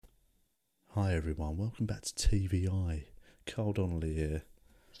Hi everyone, welcome back to TVI. Carl Donnelly here.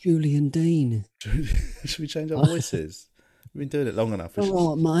 Julian Dean. Should we change our voices? We've been doing it long enough.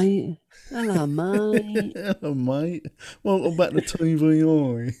 All right, mate. Hello, mate. Hello, mate. Welcome back to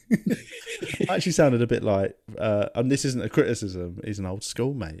TVI. I actually sounded a bit like, and this isn't a criticism, he's an old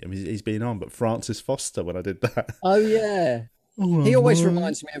schoolmate. I mean, he's been on, but Francis Foster when I did that. Oh, yeah. He always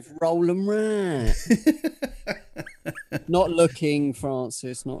reminds me of Roland Rat. Not looking,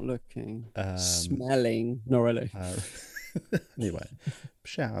 Francis, not looking. Smelling, not really. Anyway,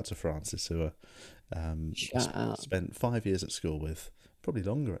 shout out to Francis, who spent 5 years at school with, probably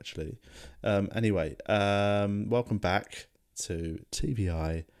longer actually. Anyway, welcome back to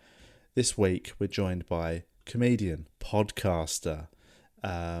TVI. This week we're joined by comedian, podcaster,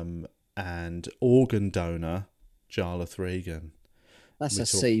 and organ donor Jarlath Regan. That's a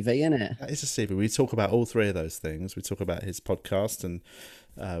CV, isn't it? That is a CV. We talk about all three of those things. We talk about his podcast and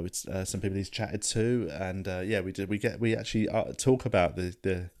with some people he's chatted to, and we actually talk about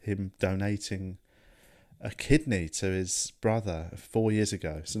him donating a kidney to his brother 4 years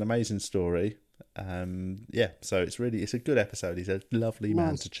ago. It's an amazing story. So it's a good episode. He's a lovely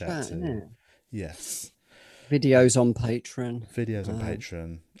man to chat to. Isn't it? Yes. Videos on Patreon. On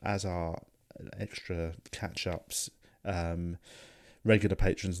Patreon, as are extra catch-ups. Regular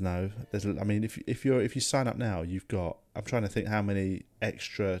patrons know. If you sign up now, you've got. I'm trying to think how many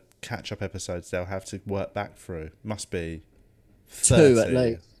extra catch-up episodes they'll have to work back through. Must be 30. 2 at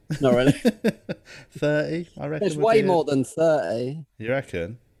least. Not really. 30, I reckon. There's way more than 30. You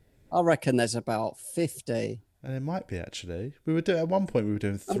reckon? I reckon there's about 50. And it might be actually. We were doing at one point. We were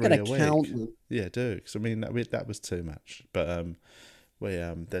doing 3 I'm going a to week. count them. Yeah, do because that was too much. But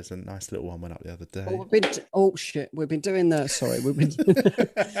there's a nice little one went up the other day. We've been doing that. Sorry, we've been doing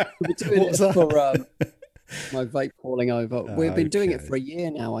it for my vape falling over. We've been doing it for a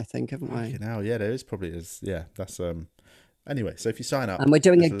year now, I think, haven't we? Now, yeah, there is. Yeah, that's Anyway, so if you sign up, and we're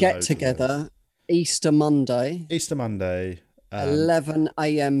doing a get together Easter Monday. 11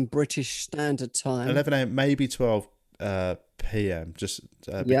 a.m. British Standard Time. 11 a.m. maybe 12 p.m. Just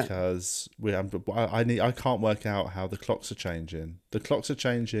because I can't work out how the clocks are changing. The clocks are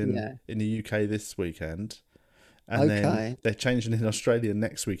changing in the UK this weekend, and then they're changing in Australia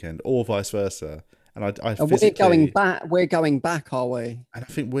next weekend, or vice versa. And we're going back, are we? And I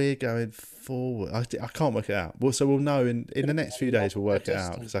think we're going forward. I can't work it out. So we'll know in the next few days. We'll work it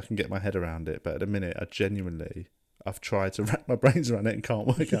out because I can get my head around it. But at the minute, I've tried to wrap my brains around it and can't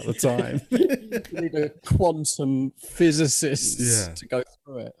work out the time. You need a quantum physicist to go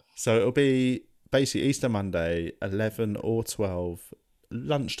through it. So it'll be basically Easter Monday, 11 or 12,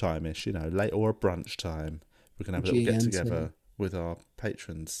 lunchtime-ish, late or a brunch time. We're going to have a little get-together with our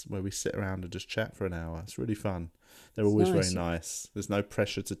patrons where we sit around and just chat for an hour. It's really fun. They're always very nice. There's no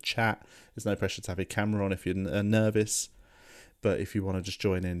pressure to chat. There's no pressure to have your camera on if you're nervous. But if you want to just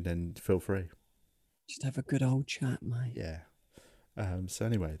join in, then feel free. Just have a good old chat, mate. Yeah. So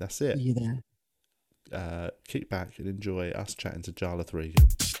anyway, that's it. Are you there? Kick back and enjoy us chatting to Jarlath Regan.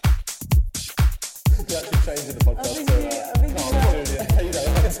 We're actually changing the podcast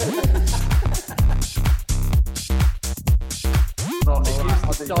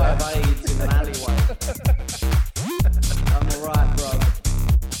to die of AIDS in an alleyway. I'm alright, bro.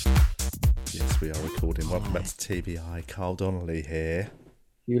 Yes, we are recording. Welcome back to TVI. Carl Donnelly here.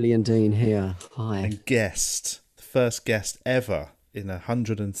 Julian Dean here. Hi. And the first guest ever in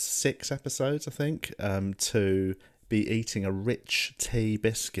 106 episodes, I think, to be eating a rich tea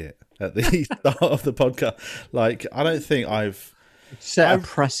biscuit at the start of the podcast. Like, I don't think I've set a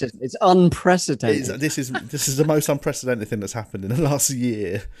precedent. It's unprecedented. This is the most unprecedented thing that's happened in the last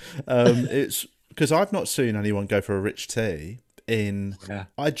year. It's because I've not seen anyone go for a rich tea in,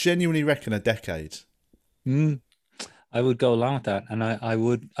 I genuinely reckon, a decade. I would go along with that, and I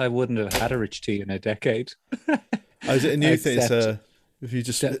wouldn't have had a rich tea in a decade. Is it a new thing? If you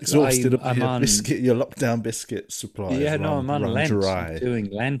just exhausted your lockdown biscuit supply. Yeah, I'm on Lent. Dry. I'm doing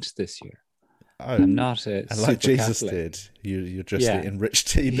Lent this year. Oh, I'm not a and like Jesus Catholic. did, you're just eating rich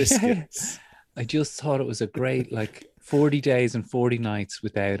tea biscuits. I just thought it was a great 40 days and 40 nights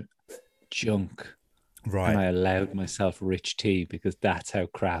without junk. Right. And I allowed myself rich tea because that's how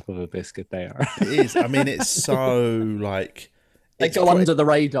crap of a biscuit they are. It is. I mean, it's so they go under the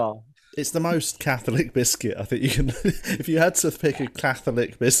radar. It's the most Catholic biscuit. I think you can, if you had to pick a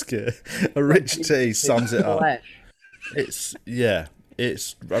Catholic biscuit, a rich tea sums it up. I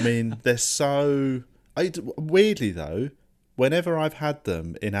mean, they're so... weirdly, though, whenever I've had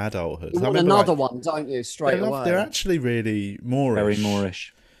them in adulthood... You want another one, don't you, straight away? They're actually really Moorish. Very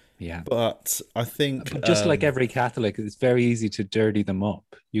Moorish. Yeah. But I think But just like every Catholic, it's very easy to dirty them up.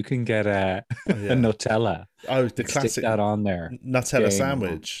 You can get a Nutella. The classic stick that on there. Nutella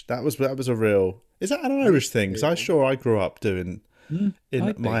sandwich. That was a real. Is that an Irish thing? Because I grew up doing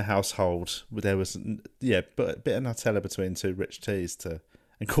in my household. There was but a bit of Nutella between two rich teas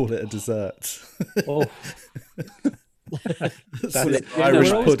and call it a dessert. Oh.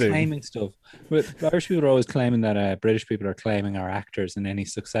 Irish pudding. Claiming stuff. Irish people are always claiming that British people are claiming our actors and any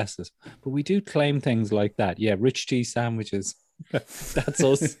successes, but we do claim things like that. Yeah, rich tea sandwiches. That's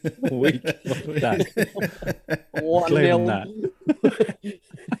us. Weak. That.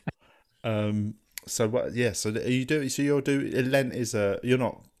 1-0. So what? Yeah. So are you doing? So you're doing. Lent is you're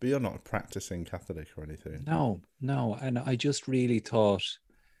not practicing Catholic or anything. No. And I just really thought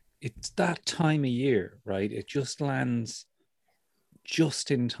it's that time of year, right? It just lands just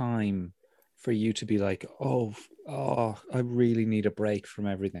in time for you to be like, oh, I really need a break from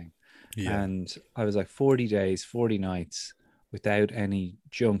everything. Yeah. And I was like 40 days, 40 nights without any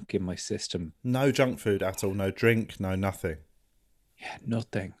junk in my system. No junk food at all. No drink. No nothing. Yeah,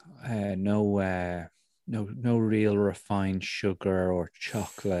 nothing. No real refined sugar or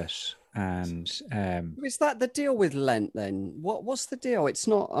chocolate. And is that the deal with Lent then? What's the deal? It's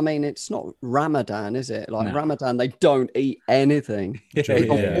not Ramadan, is it? Like, no. Ramadan, they don't eat anything.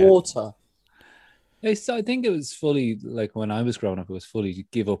 Water. So I think it was fully, like when I was growing up, it was fully to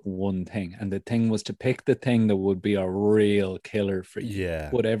give up one thing, and the thing was to pick the thing that would be a real killer for you. Yeah.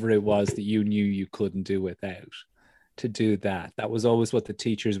 Whatever it was that you knew you couldn't do without. To do that was always what the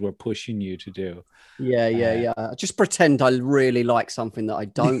teachers were pushing you to do. Yeah. Just pretend I really like something that I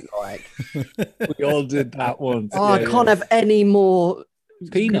don't like. We all did that once. I can't have any more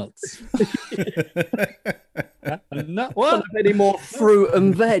peanuts. Can't have any more fruit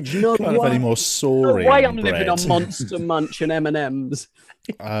and veg. No, can't have any more sorry. No way I'm living on Monster Munch and M&Ms.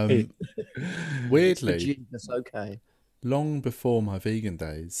 Weirdly, Jesus, okay. Long before my vegan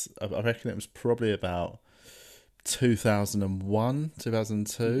days, I reckon it was probably about 2001,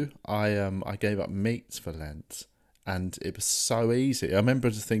 2002, I gave up meat for Lent, and it was so easy. I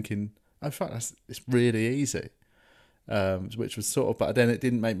remember just thinking, oh fuck, it's really easy, which was sort of, but then it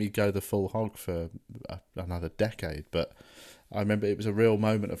didn't make me go the full hog for another decade. But I remember it was a real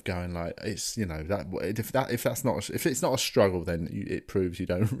moment of going like, it's, you know, that if it's not a struggle, then it proves you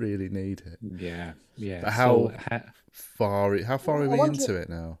don't really need it. Yeah. But how far are we into it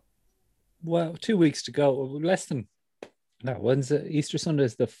now? Well, 2 weeks to go. Less than that. Wednesday, Easter Sunday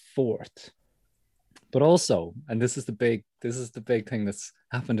is the 4th. But also, and this is the big thing that's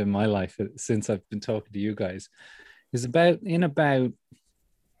happened in my life since I've been talking to you guys, is about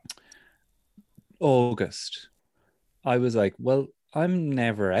August. I was like, well, I'm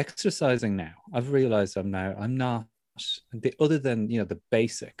never exercising now. I've realized I'm not, other than, you know, the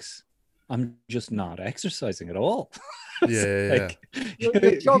basics, I'm just not exercising at all. Yeah.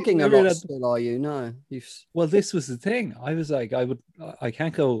 You're jogging a lot still, are you? No. Well, this was the thing. I was like, I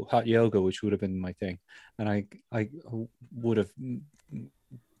can't go hot yoga, which would have been my thing. And I would have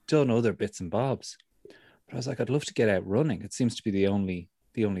done other bits and bobs. But I was like, I'd love to get out running. It seems to be the only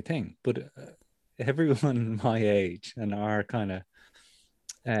thing. But everyone my age and our kind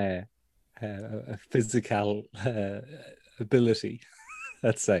of physical ability,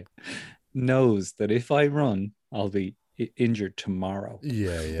 let's say, knows that if I run, I'll be injured tomorrow.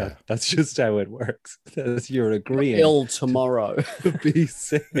 Yeah. That's just how it works. You're agreeing. You're ill tomorrow. To be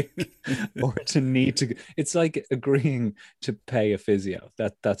sick or to need to. It's like agreeing to pay a physio.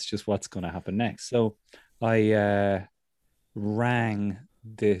 That's just what's going to happen next. So I rang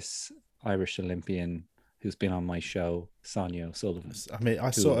this Irish Olympian who's been on my show, Sonia O'Sullivan. I mean,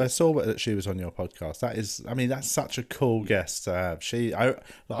 I saw that she was on your podcast. That's such a cool guest to have.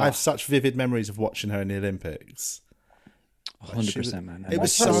 I have such vivid memories of watching her in the Olympics. 100%, man. It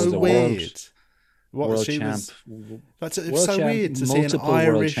was so weird. World champ. It was so weird to see an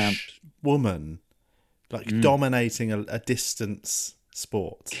Irish woman dominating a distance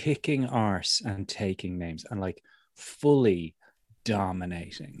sport, kicking arse and taking names, and like fully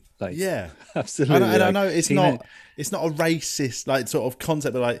dominating. Like, yeah, absolutely. And I know it's not a racist like sort of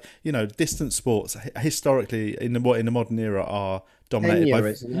concept, but like, you know, distance sports historically in the modern era are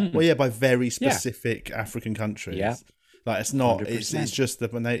dominated by very specific African countries. Yeah. Like it's not. It's just the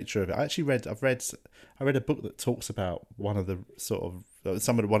nature of it. I read a book that talks about one of the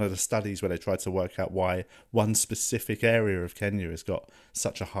studies where they tried to work out why one specific area of Kenya has got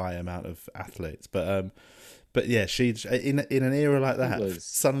such a high amount of athletes. But yeah, she's in an era like that.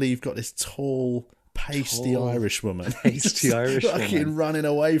 Suddenly you've got this tall, pasty Irish woman, fucking running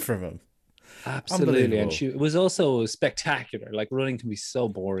away from him. Absolutely. And she was also spectacular. Like running can be so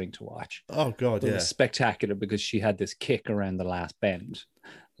boring to watch. Oh God, It was spectacular because she had this kick around the last bend.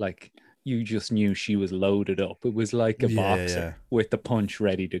 Like you just knew she was loaded up. It was like a boxer with the punch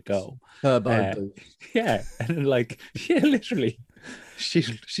ready to go. Yeah. And like, literally she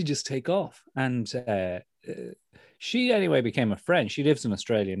just take off. And she anyway became a friend. She lives in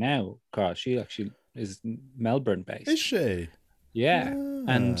Australia now, Carl. She actually is Melbourne based. Is she? Yeah.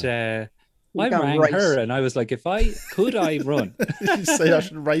 And I rang her and I was like, could I run? You say I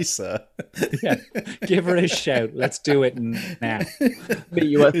should race her? Yeah, give her a shout. Let's do it now. Meet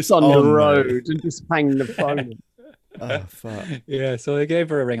you on the road and just hang the phone. Oh, fuck. Yeah, so I gave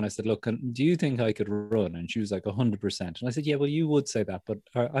her a ring and I said, look, do you think I could run? And she was like 100%. And I said, yeah, well, you would say that, but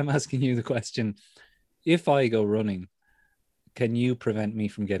I'm asking you the question. If I go running, can you prevent me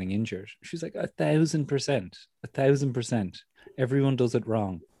from getting injured? She's like, 1,000%, 1,000%. Everyone does it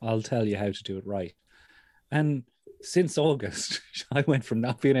wrong. I'll tell you how to do it right. And since August, I went from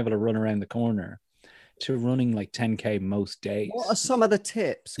not being able to run around the corner to running like 10K most days. What are some of the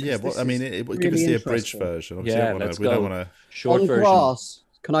tips? Yeah, well, I mean, give us the abridged version. Obviously, let's go. We don't want to... Short on version. Grass.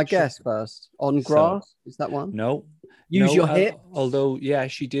 Can I guess first? On grass? Is that one? No. Use your hip. Although, yeah,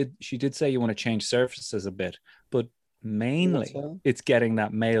 she did say you want to change surfaces a bit, but mainly it's getting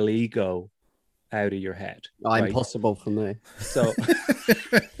that male ego out of your head. Right? Impossible for me. So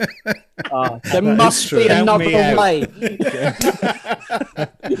there must be another way.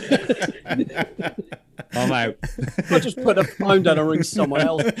 I'm out. I just put a phone down and ring someone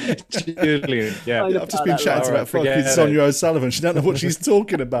else. Julian, yeah. I've just been chatting about fucking Sonia O'Sullivan. She don't know what she's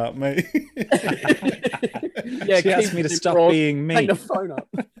talking about, mate. Yeah, she asked me to stop being me. Take the phone up.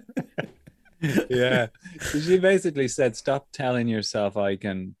 Yeah. She basically said, stop telling yourself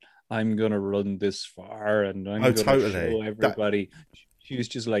I'm going to run this far and I'm going to show everybody. She was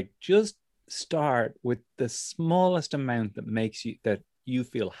just like, just start with the smallest amount that makes you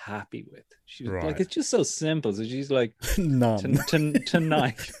feel happy with. She was like, it's just so simple. So she's like, none.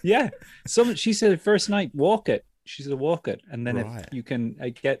 Tonight. Yeah. She said first night, walk it. She said, walk it. And then if you can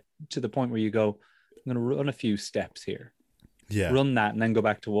get to the point where you go, I'm going to run a few steps here. Yeah. Run that and then go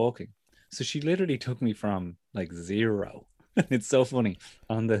back to walking. So she literally took me from like 0. It's so funny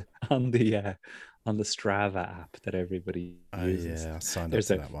on the Strava app that everybody uses. I signed up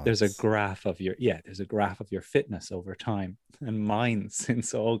to that one. There's a graph of your fitness over time, and mine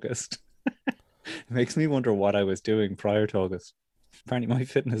since August. It makes me wonder what I was doing prior to August. Apparently, my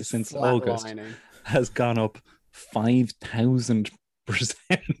fitness since August has gone up 5,000%.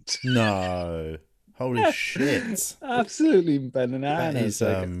 No, holy shit! Absolutely bananas.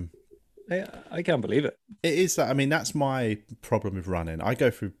 That is I can't believe it. It is that. I mean, that's my problem with running. I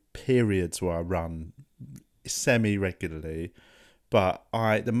go through periods where I run semi-regularly, but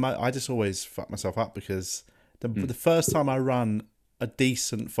I just always fuck myself up because the first time I run a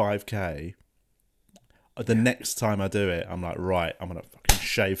decent 5K, the next time I do it, I'm like, right, I'm gonna fucking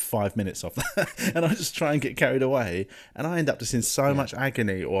shave 5 minutes off that, and I just try and get carried away, and I end up just in so much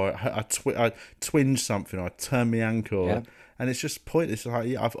agony, or I twinge something, or I turn my ankle. And it's just pointless. Like,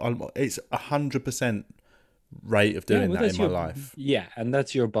 it's 100% rate of doing that in my life. Yeah, and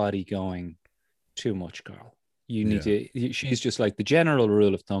that's your body going too much, Carl. You need to. She's just like, the general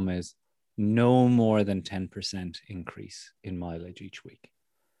rule of thumb is no more than 10% increase in mileage each week.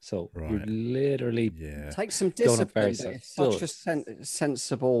 So you literally take some discipline. It's such a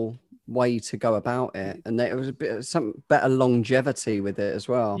sensible way to go about it, and there was a bit of some better longevity with it as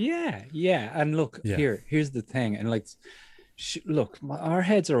well. Yeah, and look, here's the thing, and like. Look, our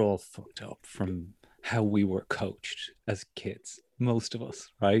heads are all fucked up from how we were coached as kids, most of us,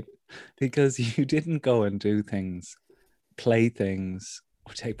 right? Because you didn't go and do things, play things,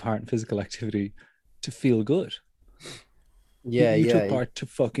 or take part in physical activity to feel good. Yeah, you took part to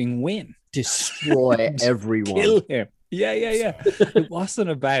fucking win. Destroy everyone. Kill him. Yeah. It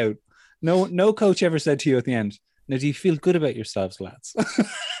wasn't about... No coach ever said to you at the end, now, do you feel good about yourselves, lads?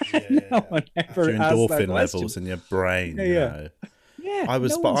 No one ever your endorphin levels in your brain. Yeah. I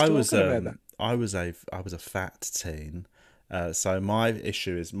was a fat teen, so my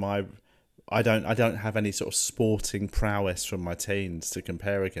issue is I don't have any sort of sporting prowess from my teens to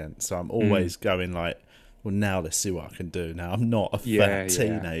compare against. So I'm always going like, well, now let's see what I can do. Now I'm not a fat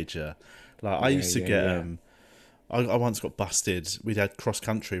teenager. Like I used to get I once got busted. We'd had cross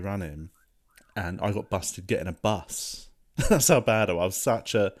country running. And I got busted getting a bus. That's how bad I was. I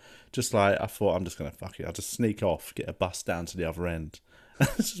thought, I'm just going to fuck it. I'll just sneak off, get a bus down to the other end.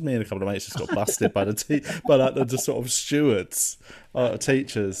 It's just me and a couple of mates just got busted by the sort of stewards,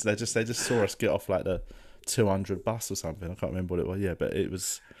 teachers. They just saw us get off like the 200 bus or something. I can't remember what it was. Yeah, but it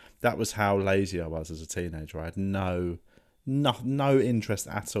was That was how lazy I was as a teenager. I had no interest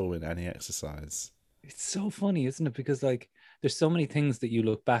at all in any exercise. It's so funny, isn't it? Because like there's so many things that you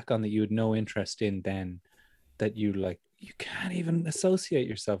look back on that you had no interest in then, that you like, you can't even associate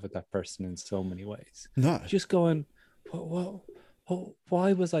yourself with that person in so many ways. No. Just going,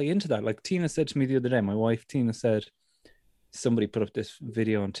 why was I into that? Like Tina said to me the other day, my wife Tina said, somebody put up this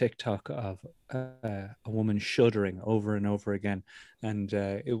video on TikTok of a woman shuddering over and over again. And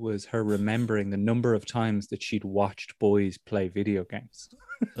it was her remembering the number of times that she'd watched boys play video games.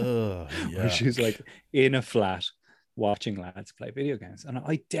 Yeah. She was like in a flat watching lads play video games. And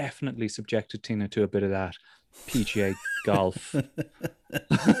I definitely subjected Tina to a bit of that. PGA golf.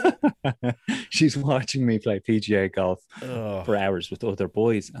 She's watching me play PGA golf for hours with other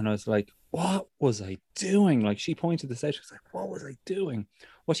boys. And I was like, what was I doing? Like, she pointed this out. She was like, what was I doing?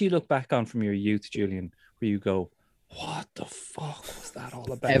 What do you look back on from your youth, Julian, where you go, what the fuck was that all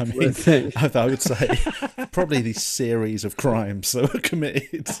about? Everything. I would say probably the series of crimes that were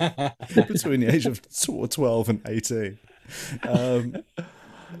committed between the age of 12 and 18.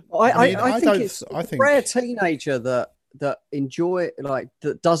 I think it's a rare teenager that enjoy, like,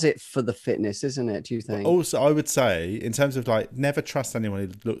 that does it for the fitness, isn't it? Do you think? Also, I would say, in terms of like, never trust anyone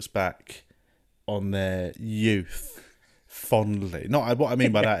who looks back on their youth fondly. Not what I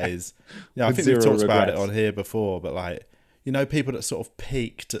mean by that is, I think we've talked about it on here before, but like, you know, people that sort of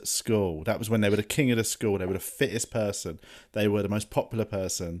peaked at school. That was when they were the king of the school. They were the fittest person. They were the most popular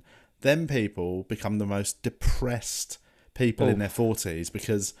person. Then people become the most depressed people in their 40s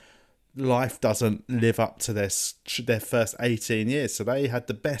because life doesn't live up to their first 18 years. So they had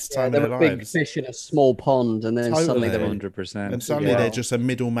the best time of their lives. Big fish in a small pond, and then suddenly they're 100%. And suddenly they're just a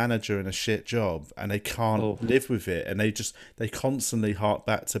middle manager in a shit job, and they can't live with it. And they constantly hark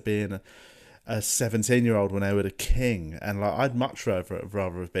back to being a 17-year-old when they were the king. And like, I'd much rather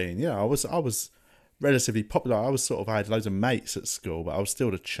have been, I was relatively popular. I had loads of mates at school, but I was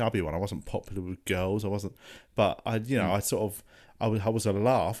still the chubby one. I wasn't popular with girls. I wasn't, but I was a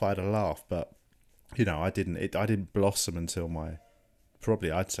laugh. I had a laugh, but I didn't blossom until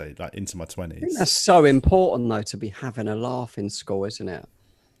I'd say like into my 20s. I think that's so important though, to be having a laugh in school, isn't it?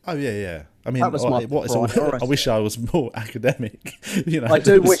 Oh yeah. I mean, I wish I was more academic. I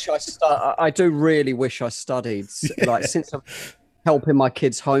do wish I do really wish I studied. Like, since I've helping my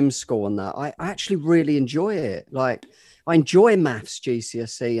kids homeschool and that, I actually really enjoy it. Like, I enjoy maths,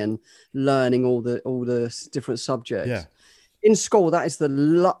 GCSE, and learning all the different subjects. Yeah. In school,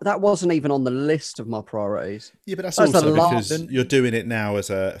 that wasn't even on the list of my priorities. Yeah, but that's also because you're doing it now as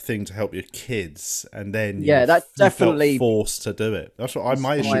a thing to help your kids, and then you felt forced to do it. That's what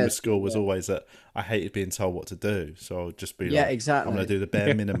my issue with school was always that I hated being told what to do, so I'd just be like, exactly. I'm going to do the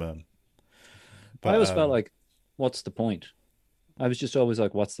bare minimum. But I always felt like, what's the point? I was just always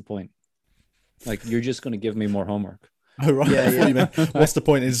like, what's the point? Like, you're just going to give me more homework. Oh, right. Yeah. You meant, what's the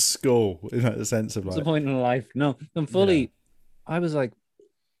point in school? In the sense of like, what's the point in life? No, I'm fully. Yeah. I was like,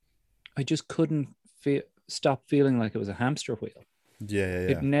 I just couldn't stop feeling like it was a hamster wheel. Yeah.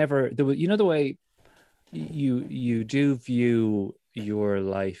 It never. There was, the way you do view your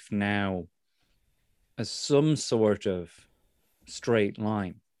life now as some sort of straight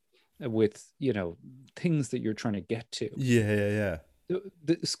line with things that you're trying to get to. Yeah.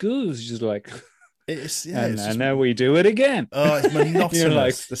 The school is just like. And now we do it again. Oh, it's monotonous. You're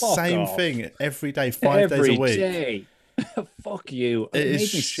like, the same thing every day, 5 days a week. Every day. Fuck you. It made me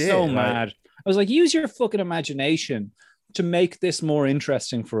so mad. I was like, use your fucking imagination to make this more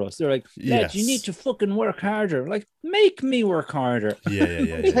interesting for us. They're like, Led, you need to fucking work harder. Like, make me work harder.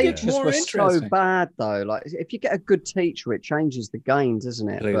 Yeah. Teachers were so bad though. Like, if you get a good teacher, it changes the game, doesn't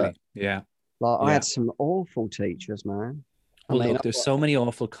it? But, I had some awful teachers, man. Well, look, there's so many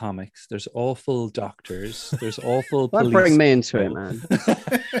awful comics. There's awful doctors. There's awful police. Don't bring me into it, man.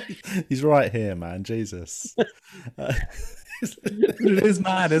 He's right here, man. Jesus. It is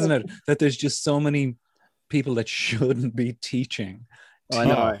mad, isn't it? That there's just so many people that shouldn't be teaching. I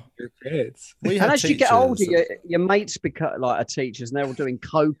know. Your kids. And as you get older, your mates become like teachers, and they're all doing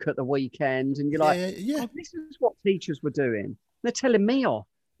coke at the weekend, and you're like, oh, this is what teachers were doing. They're telling me off.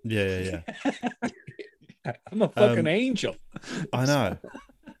 Yeah. I'm a fucking angel. I know.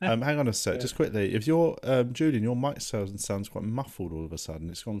 Hang on a sec, just quickly. If you're Julian, your mic sounds quite muffled all of a sudden.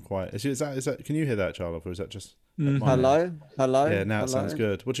 It's gone quiet. Is that? Can you hear that, Charlotte, or is that just? Hello. Yeah, now it sounds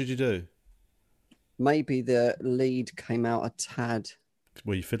good. What did you do? Maybe the lead came out a tad.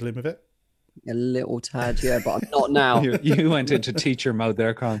 Were you fiddling with it? A little tad, yeah, but I'm not now. You went into teacher mode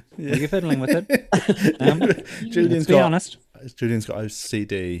there, Con. Were you fiddling with it? Julian's be honest. Julian's got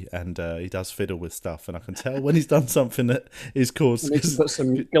OCD and he does fiddle with stuff, and I can tell when he's done something that is caused. You need to put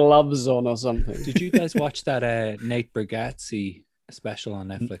some gloves on or something. Did you guys watch that Nate Bargatze special on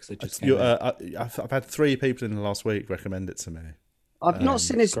Netflix that just came out? I've had 3 people in the last week recommend it to me. I've not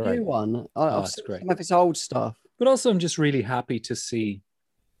seen his great. new one. I've it's seen great. some of his old stuff. But also, I'm just really happy to see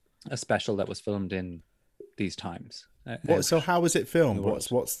a special that was filmed in these times. So how was it filmed?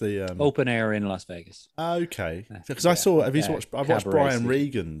 What's the open air in Las Vegas? Okay, because I saw. Have you watched? I've watched Brian Cabaret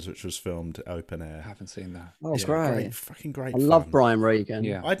Regan's, which was filmed open I air. haven't seen that. Oh, great. Fucking great. I love fun. Brian Regan.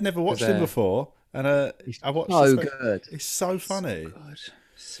 Yeah, I'd never watched him before, and I watched. So this good. It's so funny. Good.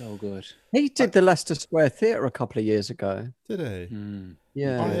 So good. He did the Leicester Square Theatre a couple of years ago. Did he?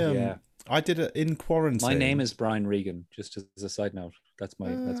 Yeah. Yeah. I did it in quarantine. My name is Brian Regan. Just as a side note, that's my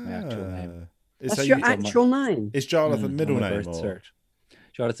actual name. That's your actual name. Is Jonathan middle on my name? birth cert.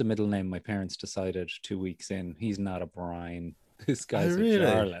 Charlotte's a middle name. My parents decided 2 weeks in, he's not a Brian. This guy's a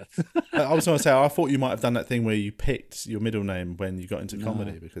Charlotte. I was going to say, I thought you might have done that thing where you picked your middle name when you got into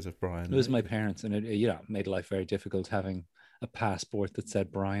comedy because of Brian. It was my parents, and it made life very difficult having a passport that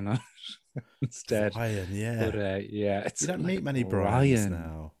said Brian on it instead. Brian, yeah. But it's you don't like meet many Brians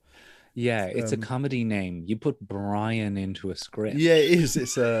now. Yeah, it's a comedy name. You put Brian into a script. Yeah, it is.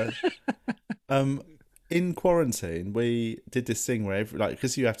 It's a in quarantine, we did this thing where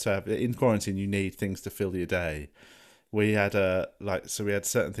because you have to have in quarantine, you need things to fill your day. We had so we had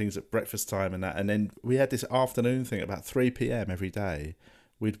certain things at breakfast time and that, and then we had this afternoon thing at about 3 p.m. every day.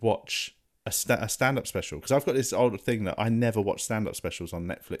 We'd watch a stand-up special, because I've got this old thing that I never watch stand-up specials on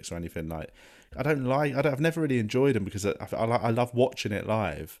Netflix or anything. I've never really enjoyed them because I love watching it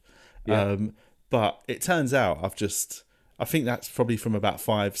live. Yeah. But it turns out I think that's probably from about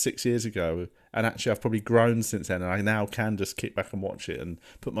 5-6 years ago, and actually I've probably grown since then, and I now can just kick back and watch it and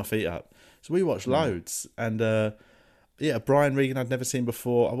put my feet up. So we watched loads, and Brian Regan I'd never seen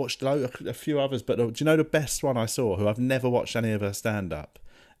before. I watched a few others, but do you know the best one I saw, who I've never watched any of her stand-up?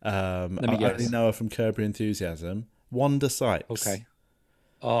 I only know her from Curb Your Enthusiasm. Wanda Sykes. Okay.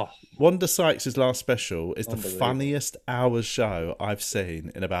 Oh, Wanda Sykes' last special is the funniest hours show I've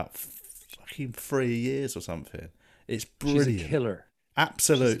seen in about fucking 3 years or something. It's brilliant. She's a killer.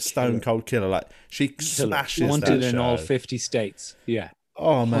 Absolute stone cold killer. Like, she smashes wanted that in show. all 50 states. Yeah.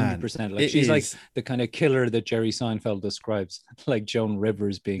 Oh man, 100%. Like, she's like the kind of killer that Jerry Seinfeld describes, like Joan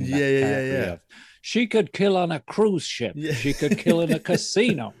Rivers being that yeah. She could kill on a cruise ship. Yeah. She could kill in a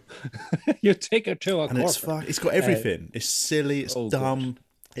casino. You take her to a corporate. It's got everything. It's silly. It's dumb.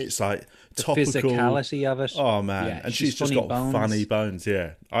 Good. It's like the topical. Physicality of it. Oh man, and she's just got funny bones.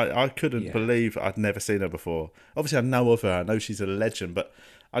 Yeah, I couldn't believe I'd never seen her before. Obviously, I know of her. I know she's a legend, but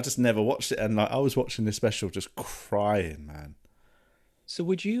I just never watched it. And I was watching this special, just crying, man. So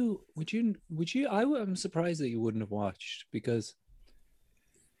would you? I'm surprised that you wouldn't have watched, because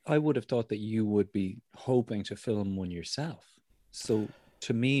I would have thought that you would be hoping to film one yourself. So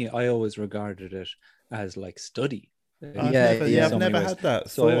to me, I always regarded it as like study. I've never had that.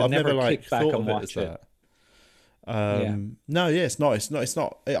 So I've never kicked back and watched it. No, it's not.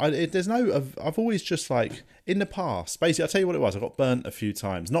 There's no. I've always just like in the past. Basically, I'll tell you what it was. I got burnt a few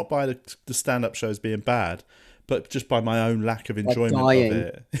times, not by the stand-up shows being bad, but just by my own lack of enjoyment of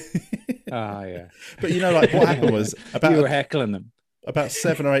it. Yeah. But like what happened was about you were heckling them. About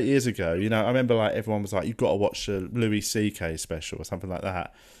 7 or 8 years ago, I remember like everyone was like, "You've got to watch a Louis CK special" or something like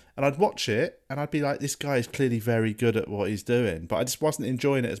that. And I'd watch it and I'd be like, this guy is clearly very good at what he's doing. But I just wasn't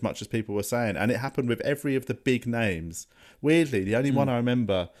enjoying it as much as people were saying. And it happened with every of the big names. Weirdly, the only one I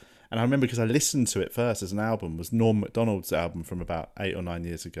remember, and I remember because I listened to it first as an album, was Norm Macdonald's album from about 8 or 9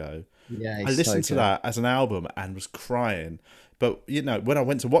 years ago. Yeah, I listened to that as an album and was crying. But, when I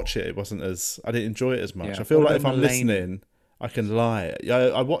went to watch it, I didn't enjoy it as much. Yeah. I feel like if I'm listening, I can lie.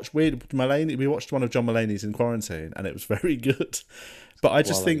 I watched we watched one of John Mulaney's in quarantine, and it was very good. But I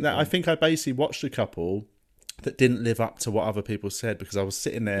just think that I basically watched a couple that didn't live up to what other people said, because I was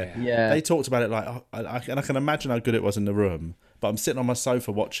sitting there. Yeah. They talked about it like, and I can imagine how good it was in the room. But I'm sitting on my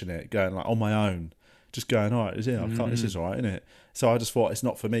sofa watching it, going like on my own, just going, all right, this is all right, isn't it? So I just thought, it's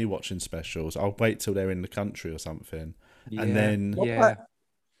not for me watching specials. I'll wait till they're in the country or something, and then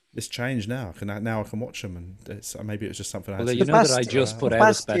it's changed now. I can watch them, and maybe it was just something. You know that I just put out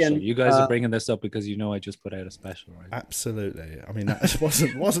a special. You guys are bringing this up because I just put out a special, right? Absolutely. I mean, that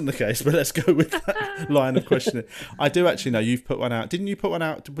wasn't the case, but let's go with that line of questioning. I do actually know you've put one out. Didn't you put one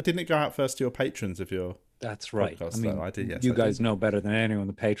out? Didn't it go out first to your patrons of your? That's right. Podcast, I mean, I did. Yes, you guys know better than anyone.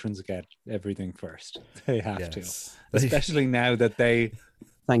 The patrons get everything first. They have to, especially now that they.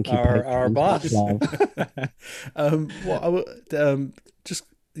 Thank you, are our boss.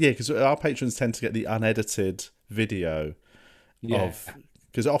 Because our patrons tend to get the unedited video.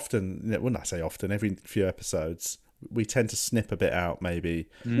 because often, when I say often, every few episodes, we tend to snip a bit out, maybe.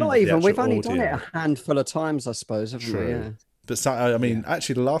 Not even. We've only done it a handful of times, I suppose, haven't we? Yeah. But so, I mean,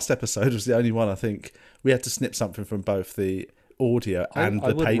 actually, the last episode was the only one I think we had to snip something from both the audio and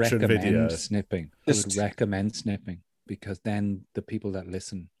the Patreon video. Snipping. I would recommend snipping, because then the people that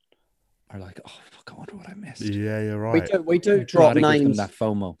listen are like, "Oh, fuck, I wonder what I missed." Yeah, you're right. We do drop names. That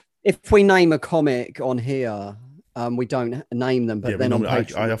FOMO. If we name a comic on here, we don't name them, but then on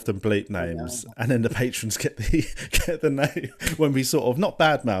Patreon, I often bleep names, and then the patrons get the name when we sort of not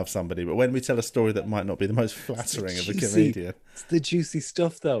badmouth somebody, but when we tell a story that might not be the most flattering of a comedian. It's the juicy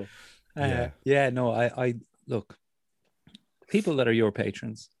stuff, though. I look. People that are your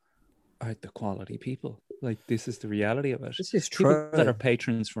patrons are the quality people. Like, this is the reality of it. This is true. People that are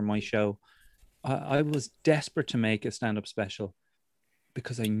patrons for my show, I was desperate to make a stand-up special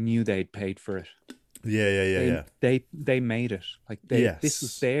because I knew they'd paid for it. Yeah. They made it. Like, this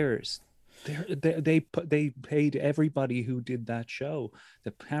was theirs. They paid everybody who did that show,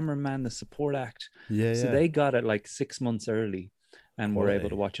 the cameraman, the support act. So they got it like 6 months early, and were able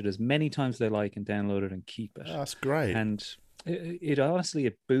to watch it as many times they like and download it and keep it. Oh, that's great. And it honestly,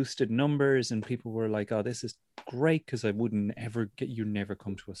 it boosted numbers, and people were like, "Oh, this is great," because I wouldn't ever you never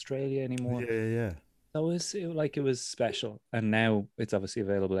come to Australia anymore. Yeah. So it was special, and now it's obviously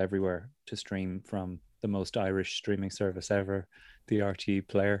available everywhere to stream from the most Irish streaming service ever, the RTE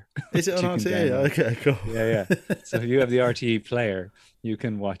Player. Is it on RTE? Okay, cool. Yeah. So if you have the RTE Player, you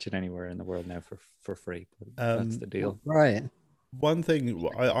can watch it anywhere in the world now for free. That's the deal, right? One thing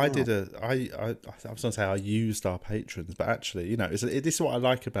I did I was going to say I used our patrons, but actually, this is what I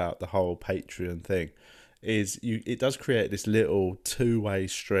like about the whole Patreon thing, is it does create this little two-way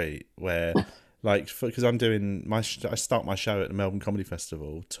street where, like, because I'm doing I start my show at the Melbourne Comedy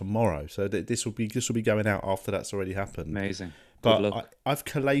Festival tomorrow, so this will be going out after that's already happened. Amazing. But I've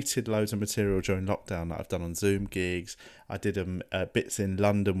collated loads of material during lockdown that I've done on Zoom gigs. I did bits in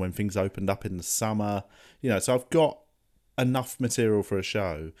London when things opened up in the summer. So I've got enough material for a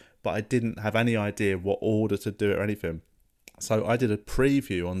show, but I didn't have any idea what order to do it or anything. So I did a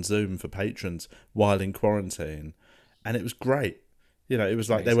preview on Zoom for patrons while in quarantine, and it was great. It was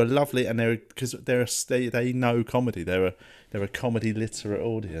like, they were lovely, and they know comedy. They're a comedy literate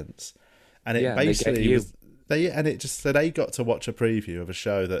audience, and it basically was so they got to watch a preview of a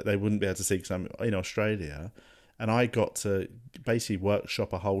show that they wouldn't be able to see because I'm in Australia. And I got to basically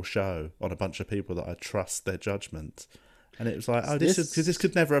workshop a whole show on a bunch of people that I trust their judgment. And it was like, this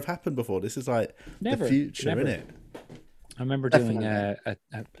could never have happened before. This is like the future, isn't it? I remember doing an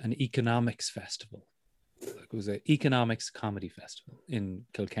economics festival. It was an economics comedy festival in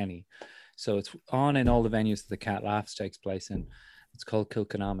Kilkenny. So it's on in all the venues that the Cat Laughs takes place in. It's called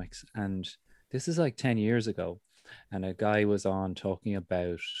Kilconomics. And this is like 10 years ago. And a guy was on talking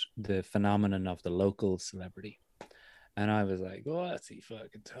about the phenomenon of the local celebrity. And I was like, what's he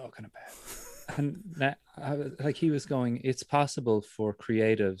fucking talking about? And he was going, it's possible for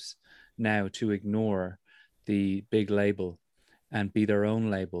creatives now to ignore the big label and be their own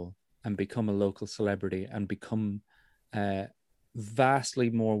label and become a local celebrity and become vastly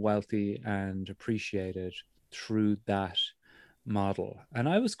more wealthy and appreciated through that model. And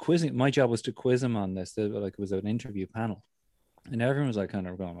I was quizzing, my job was to quiz him on this. It was an interview panel. And everyone was like kind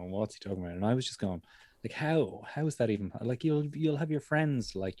of going, well, what's he talking about? And I was just going, like, how is that even, like, you'll have your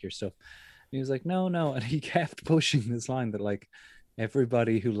friends like your stuff. And he was like, no. And he kept pushing this line that, like,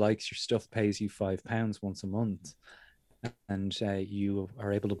 everybody who likes your stuff pays you £5 once a month, and you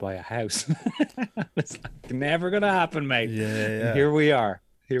are able to buy a house. It's like, never gonna happen, mate. Yeah.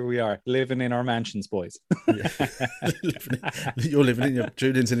 Here we are living in our mansions, boys. You're living in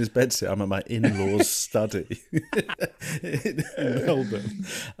Julian's in his bedsit. I'm at my in-laws' study in Melbourne.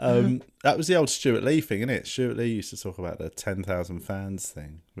 That was the old Stuart Lee thing, isn't it? Stuart Lee used to talk about the 10,000 fans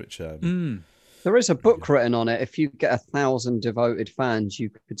thing, which there is a book written on it. If you get 1,000 devoted fans,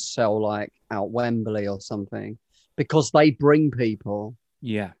 you could sell like out Wembley or something, because they bring people.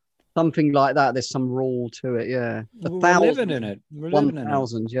 Yeah. Something like that. There's some rule to it, yeah. We're living in it.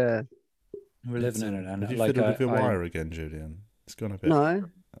 1,000, yeah. We're living in it. And have you fiddled with your wire again, Julian? It's gone a bit. No.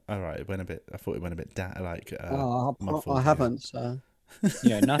 All right, it went a bit. I thought it went a bit I haven't. So.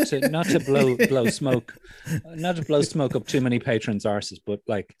 Yeah, not to blow smoke, not to blow smoke up too many patrons' arses, but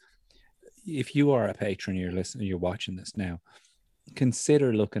like, if you are a patron, you're listening, you're watching this now,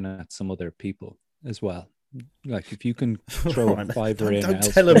 consider looking at some other people as well. Like, if you can throw a fiver in. Don't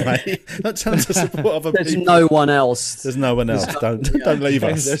tell them, mate. Don't tell them to support other people. There's no one else. There's no one else. Don't leave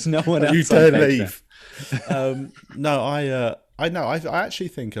us. There's no one else. You don't leave. No, I know. I actually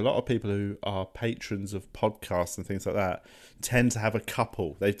think a lot of people who are patrons of podcasts and things like that tend to have a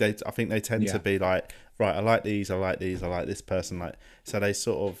couple. I think they tend to be like, right, I like these, I like these, I like this person. Like, so they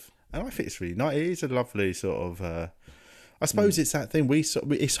sort of, and I think it's really nice. It is a lovely sort of. I suppose it's that thing.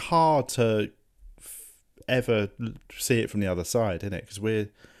 It's hard to ever see it from the other side, isn't it? Because we're,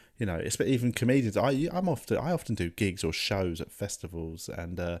 you know, it's even comedians. I often do gigs or shows at festivals,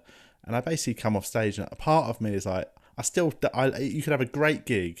 and I basically come off stage, and a part of me is like, you could have a great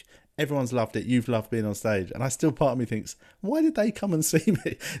gig, everyone's loved it, you've loved being on stage, and part of me thinks, why did they come and see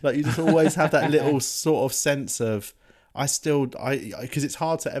me? Like, you just always have that little sort of sense of, because it's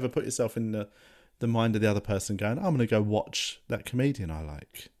hard to ever put yourself in the mind of the other person going, I'm going to go watch that comedian I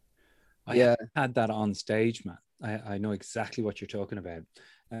like. I had that on stage, man. I know exactly what you're talking about.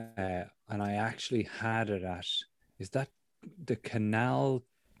 And I actually had it at, is that the Canal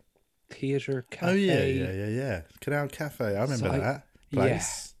Theatre Cafe? Oh, yeah. Canal Cafe. I remember that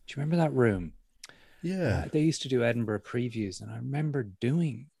place. Yeah. Do you remember that room? Yeah. They used to do Edinburgh previews, and I remember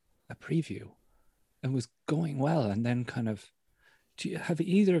doing a preview and was going well. And then kind of, have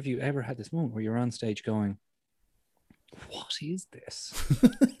either of you ever had this moment where you're on stage going, what is this?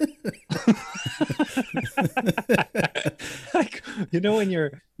 Like, you know, when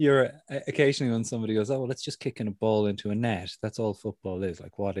you're occasionally when somebody goes, oh, well, let's just kicking a ball into a net, that's all football is.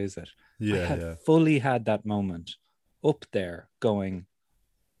 Like, what is it? I had fully had that moment up there going,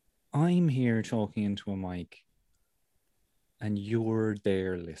 I'm here talking into a mic and you're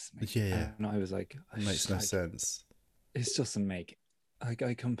there listening. And I was like, it makes no sense. It doesn't make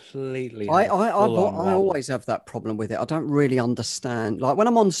I completely. I always have that problem with it. I don't really understand. Like, when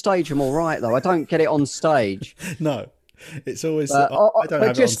I'm on stage, I'm all right though. I don't get it on stage. No, it's always. But, I don't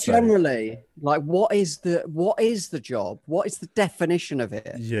have just it on generally, like, what is the job? What is the definition of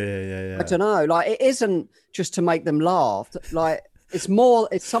it? Yeah. I don't know. Like, it isn't just to make them laugh. Like, it's more.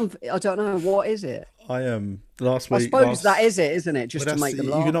 It's something. I don't know. What is it? Last week. I suppose that is it, isn't it? Just to make them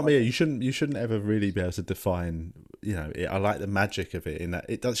laugh. You shouldn't ever really be able to define. You know, I like the magic of it in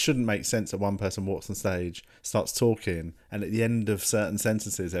that shouldn't make sense that one person walks on stage, starts talking, and at the end of certain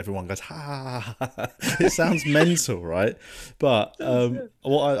sentences, everyone goes ha. It sounds mental, right? But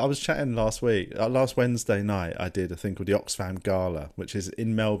what I was chatting last week, last Wednesday night, I did a thing called the Oxfam Gala, which is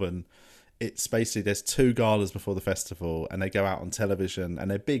in Melbourne. It's basically, there's 2 galas before the festival, and they go out on television,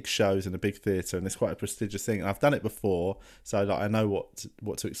 and they're big shows in a big theatre, and it's quite a prestigious thing. And I've done it before, so like I know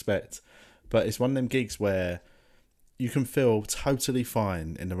what to expect. But it's one of them gigs where you can feel totally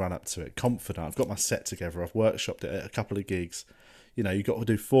fine in the run up to it, confident. I've got my set together. I've workshopped it at a couple of gigs. You know, you've got to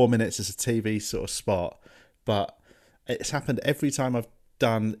do 4 minutes as a TV sort of spot, but it's happened every time I've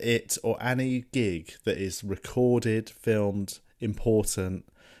done it or any gig that is recorded, filmed, important.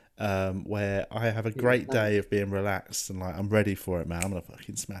 Where I have a great day of being relaxed and like, I'm ready for it, man. I'm gonna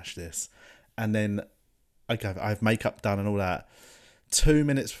fucking smash this. And then I have makeup done and all that. 2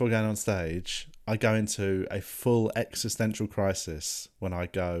 minutes before going on stage, I go into a full existential crisis when I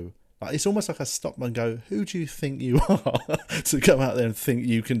go. Like, it's almost like I stop and go, who do you think you are to go out there and think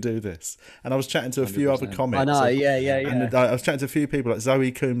you can do this? And I was chatting to a few other comics. I know, yeah. And I was chatting to a few people like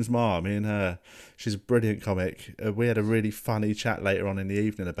Zoe Coombs-Marr, me and her. She's a brilliant comic. We had a really funny chat later on in the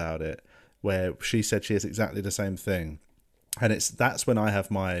evening about it, where she said she has exactly the same thing. And that's when I have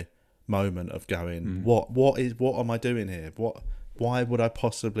my moment of going, what am I doing here? Why would I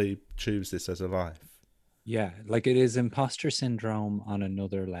possibly choose this as a life? Yeah, like, it is imposter syndrome on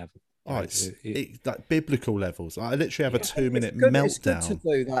another level. Oh, it's like biblical levels. I literally have a 2-minute meltdown. It's good to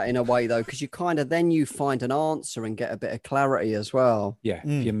do that in a way though, because you kind of then you find an answer and get a bit of clarity as well. Yeah,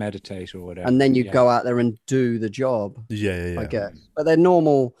 if you meditate or whatever, and then you go out there and do the job. Yeah. I guess, but they're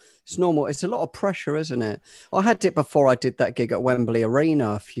normal. It's normal. It's a lot of pressure, isn't it? I had it before. I did that gig at Wembley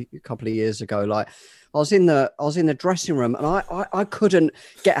Arena a couple of years ago. Like, I was in the dressing room and I couldn't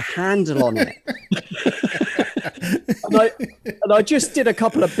get a handle on it. and I just did a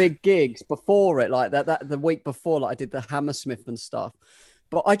couple of big gigs before it, like that the week before, like I did the Hammersmith and stuff,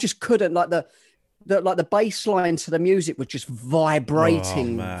 but I just couldn't, like the bass line to the music was just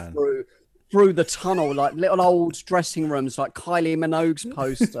vibrating through the tunnel, like little old dressing rooms, like Kylie Minogue's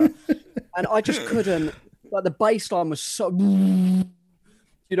poster. And I just couldn't, like, the bass line was so,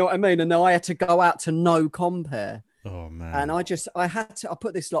 you know what I mean? And then I had to go out to no compare. Oh man. And I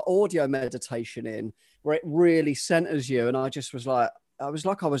put this like audio meditation in where it really centers you. And I just was like, I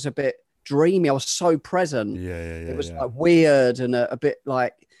was a bit dreamy. I was so present. Yeah. It was like weird and a bit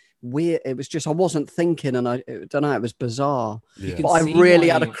like weird. It was just, I wasn't thinking, and I don't know, it was bizarre. Yeah. But I really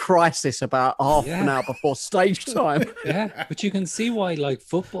had a crisis about half an hour before stage time. Yeah, but you can see why, like,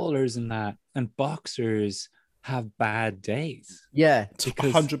 footballers and that and boxers have bad days. Yeah.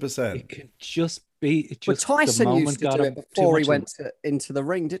 Because 100%. it could just be. It Well, just, Tyson the moment used to got do him it too before he much went into the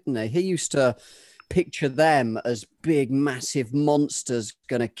ring, didn't he? He used to picture them as big, massive monsters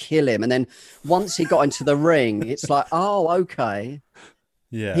going to kill him. And then once he got into the ring, it's like, oh, okay.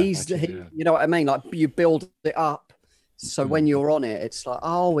 Yeah. You know what I mean? Like you build it up. So when you're on it, it's like,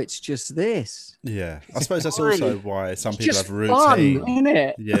 oh, it's just this. Yeah. I suppose that's also why some It's people just have routine. fun, isn't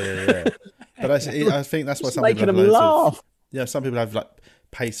it? Yeah. But I think that's why Just some people making have them loads laugh. of. Yeah, some people have like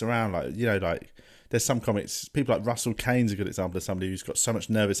pace around, like, you know, like there's some comics. People like Russell Kane's a good example of somebody who's got so much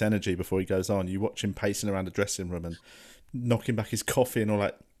nervous energy before he goes on. You watch him pacing around the dressing room and knocking back his coffee and all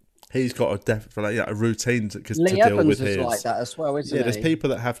that. He's got a routine to Lee deal Evans with is his. like that as well, isn't he? There's people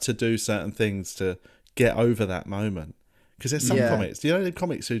that have to do certain things to get over that moment. Because there's some comics, you know, the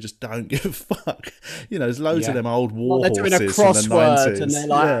comics who just don't give a fuck. You know, there's loads of them old war they're horses doing a from the crossword 90s. and they're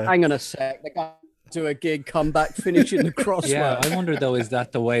like, hang on a sec, they're going to do a gig, come back, finishing the crossword. Yeah, I wonder though, is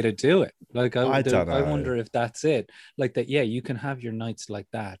that the way to do it? Like, I don't know. I wonder if that's it. Like that, yeah, you can have your nights like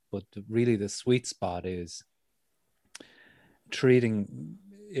that, but really the sweet spot is treating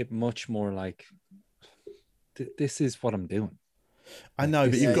it much more like this is what I'm doing. I know,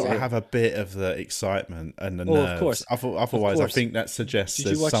 but you've got to have a bit of the excitement and the nerves. Of course. Otherwise, I think that suggests Did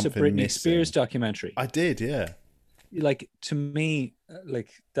there's you watch the something Britney missing. Spears documentary? I did, yeah. Like, to me, like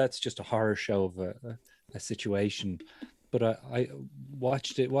that's just a horror show of a situation. But I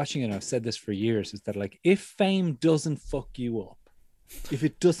watching it, I've said this for years, is that like if fame doesn't fuck you up, if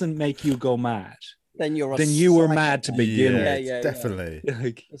it doesn't make you go mad, then you were mad to begin with. Yeah, definitely.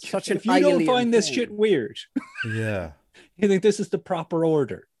 Like, it's such an if you don't alien find this thing. shit weird, Yeah. you think this is the proper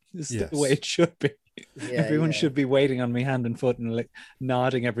order. This is the way it should be. Everyone should be waiting on me hand and foot and like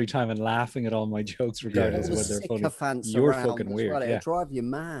nodding every time and laughing at all my jokes, regardless of whether they're funny. You're fucking weird. Well, it'll drive you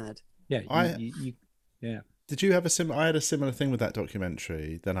mad. Yeah, yeah. Did you have I had a similar thing with that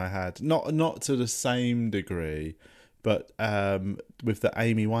documentary than I had, not to the same degree, but with the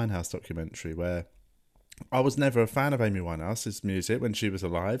Amy Winehouse documentary, where I was never a fan of Amy Winehouse's music when she was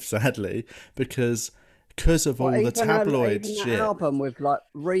alive, sadly, because of all the tabloid shit. Album with like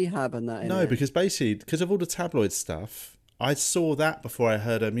Rehab and that. No, because basically, because of all the tabloid stuff, I saw that before I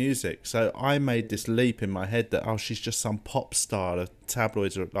heard her music. So I made this leap in my head that, she's just some pop star the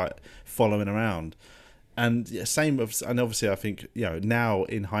tabloids are like following around. And and obviously I think, you know, now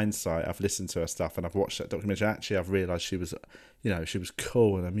in hindsight, I've listened to her stuff and I've watched that documentary. Actually, I've realised she was, you know, she was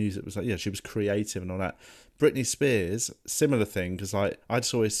cool and her music was like, she was creative and all that. Britney Spears, similar thing, because I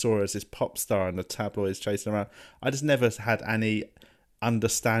just always saw her as this pop star and the tabloids chasing around. I just never had any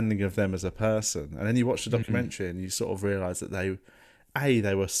understanding of them as a person. And then you watch the documentary and you sort of realise that they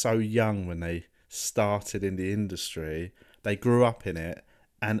were so young when they started in the industry. They grew up in it,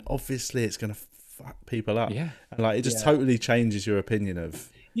 and obviously it's going to fuck people up. Yeah. And like it just totally changes your opinion of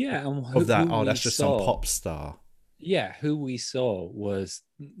that. That's just some pop star. Yeah, who we saw was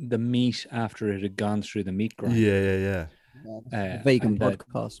the meat after it had gone through the meat grind. Yeah. Vegan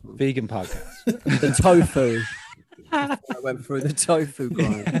podcast. Vegan podcast. The tofu. I went through the tofu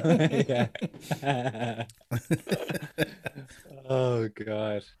grind. Yeah. Oh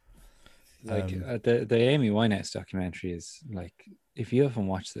God. Like the Amy Winehouse documentary is like, if you haven't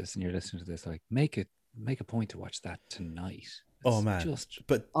watched this and you're listening to this, like make a point to watch that tonight. Man,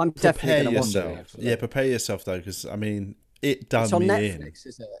 but I'm prepare definitely yourself. Yeah, prepare yourself though, because I mean, it done it's on me Netflix, in.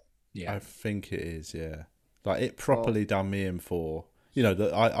 is it? Yeah, I think it is. Yeah, like it properly done me in for. You know,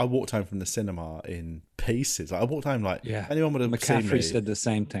 I walked home from the cinema in pieces. Like, I walked home like anyone would have seen me. McCaffrey said the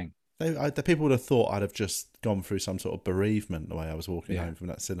same thing. The people would have thought I'd have just gone through some sort of bereavement the way I was walking home from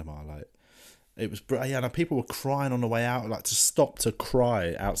that cinema. Like, it was, and people were crying on the way out, like to stop to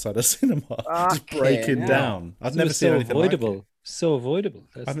cry outside a cinema, just breaking down. I've never seen anything like it. So avoidable.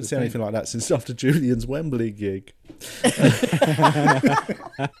 I haven't seen anything like that since after Julian's Wembley gig.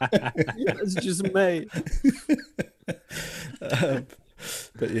 It's just me.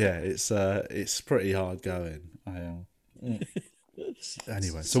 But yeah, it's pretty hard going.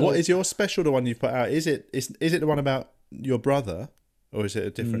 Anyway, so what is your special? The one you've put out? Is it the one about your brother, or is it a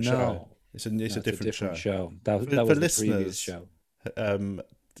different show? It's a different show. That was the previous show.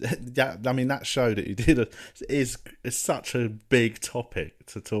 Yeah, I mean that show that you did is such a big topic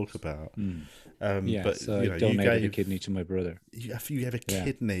to talk about. But so I donated a kidney to my brother. You gave a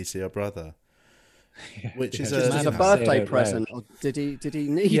kidney to your brother, which is a birthday present. Or did he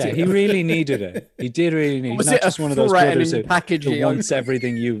need it? Yeah, he really needed it. He did really need it. Was Not it just a one of those brothers packaging who wants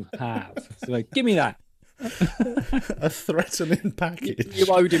everything you have. So like, give me that. A threatening package. You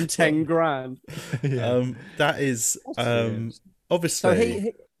owed him 10 grand. That is obviously.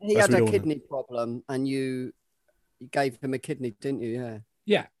 So he had a kidney problem, and you You gave him a kidney, didn't you? Yeah.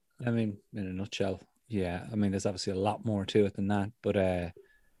 Yeah, I mean, in a nutshell, yeah. I mean, there's obviously a lot more to it than that, but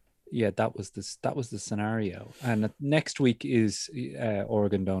yeah, that was the scenario. And next week is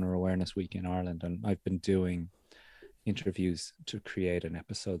Organ Donor Awareness Week in Ireland, and I've been doing interviews to create an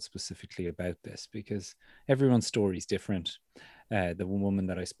episode specifically about this because everyone's story is different. The woman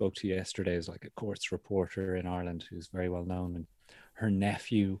that I spoke to yesterday is like a courts reporter in Ireland who's very well known, and her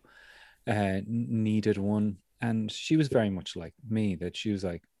nephew needed one, and she was very much like me, that she was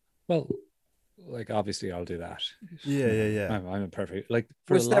like, well, like obviously I'll do that. Yeah. I'm a perfect, like,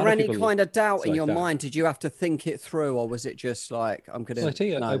 was there any kind of doubt in your mind? Did you have to think it through, or was it just like, I'm gonna? Well, I tell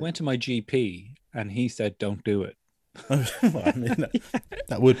you, I went to my GP and he said, don't do it. Well, I mean,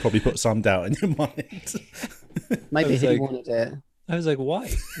 that would probably put some doubt in your mind. Maybe he wanted it. I was like,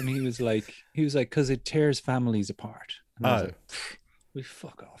 why? And he was like, because it tears families apart. And I was like, we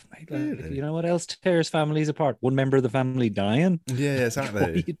fuck off, mate. Like, Really? you know what else tears families apart? One member of the family dying. Yeah, exactly. What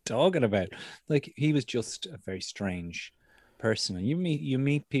are you talking about? Like, he was just a very strange person. And you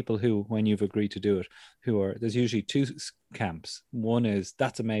meet people who, when you've agreed to do it, there's usually two camps. One is,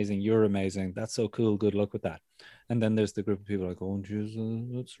 that's amazing, you're amazing, that's so cool, good luck with that. And then there's the group of people like, oh, geez,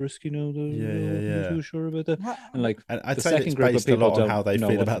 that's risky now. Yeah. Too sure about that. And like, and I'd the say second it's group of based a people lot on how they don't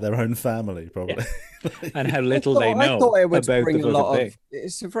feel know about their own family, probably. Yeah. And how little they know I thought it would about bring the a lot big. of.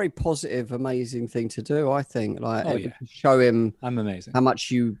 It's a very positive, amazing thing to do. I think, like, Oh, it yeah. would show him I'm amazing. how much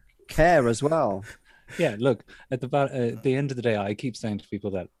you care as well. Yeah, look, at the end of the day, I keep saying to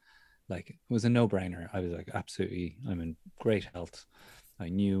people that, like, it was a no-brainer. I was like, absolutely, I'm in great health. I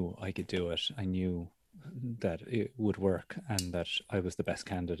knew I could do it. I knew that it would work and that I was the best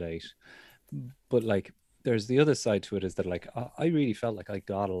candidate. But like, there's the other side to it, is that like, I really felt like I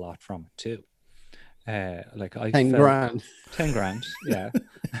got a lot from it too. Like, I 10 grand. 10 grand, yeah.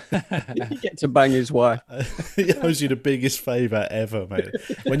 You get to bang his wife. He owes you the biggest favour ever, mate.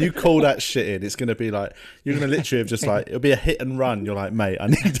 When you call that shit in, it's going to be like, you're going to literally have just like, it'll be a hit and run. You're like, mate,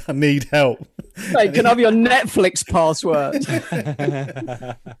 I need help. Mate, can I have your Netflix password?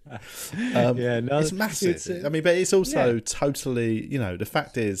 Yeah, no, it's massive. I mean, but it's also totally, you know, the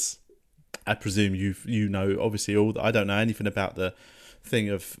fact is, I presume you know, obviously I don't know anything about the thing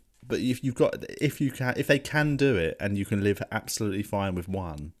of, but if they can do it and you can live absolutely fine with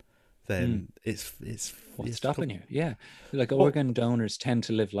one, then it's what's stopping you? Yeah, like, organ donors tend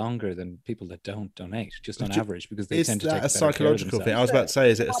to live longer than people that don't donate, just on average, because they tend to take a psychological thing. I was about to say,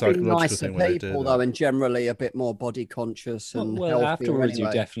 is it a psychological thing where they do people, that? though, and generally a bit more body conscious and well, afterwards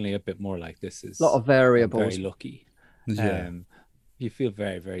anyway. you're definitely a bit more like, this is a lot of variables. very lucky. Yeah. You feel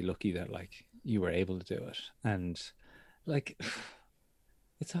very, very lucky that like you were able to do it, and like,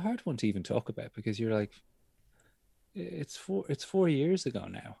 it's a hard one to even talk about, because you're like, it's 4 years ago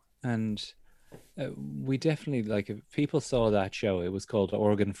now, and we definitely, like, if people saw that show, it was called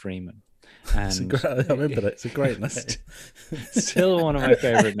Organ Freeman, and I remember that. It's a great name. Still one of my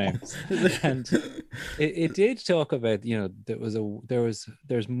favorite names. And it did talk about, you know,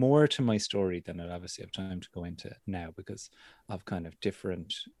 there's more to my story than I obviously have time to go into now, because of kind of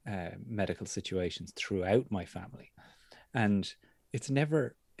different medical situations throughout my family, and it's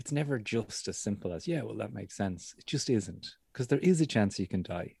never just as simple as, yeah, well, that makes sense. It just isn't, because there is a chance you can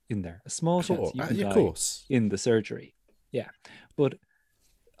die in there, a small chance you can die in the surgery. Yeah, but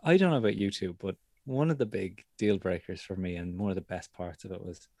I don't know about you two, but one of the big deal breakers for me, and one of the best parts of it,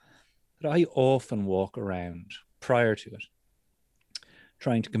 was that I often walk around prior to it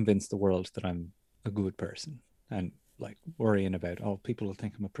trying to convince the world that I'm a good person, and like worrying about, oh, people will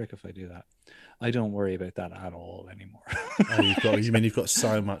think I'm a prick if I do that. I don't worry about that at all anymore. You've got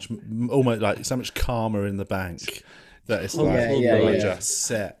so much, almost like so much karma in the bank that it's you're just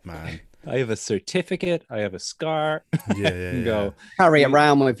set, man. I have a certificate. I have a scar. Yeah. Go carry it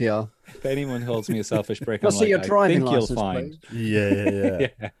around with you. If anyone holds me a selfish prick, I'll see your driving I think license, you'll find. Yeah.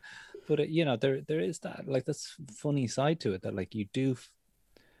 Yeah. But you know, there is that, like, that's funny side to it, that like you do,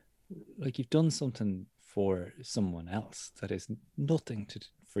 like, you've done something for someone else that is nothing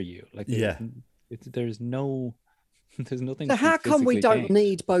for you. Like, there's nothing. So how come we don't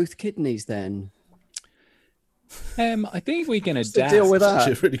need both kidneys then? I think we can What's adapt. the deal with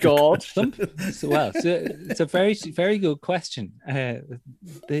that? Really God. It's a very, very good question.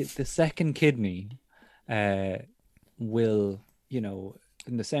 The second kidney will, you know,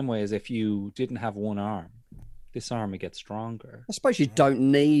 in the same way as if you didn't have one arm, this arm will get stronger. I suppose you don't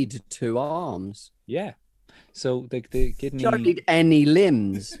need two arms. Yeah. So the kidney. You don't need any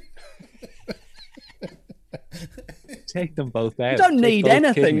limbs. Take them both out. You don't need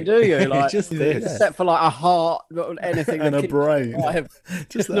anything, do you? Like, just this. Except for like a heart, anything. And a brain. Just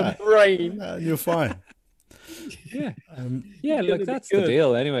Just the that. brain. And you're fine. Yeah, You're like gonna be that's the good.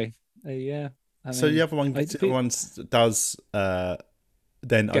 deal anyway. Yeah. I So mean, the other one, I- the other one does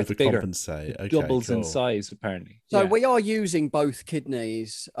then gets bigger. overcompensate. It Okay, doubles in cool. size apparently. So Yeah. we are using both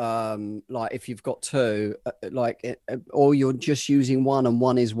kidneys, like if you've got two, or you're just using one and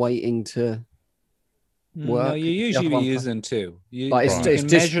one is waiting to work. No, you if the usually other be one- using two. Like it's, Right. You it's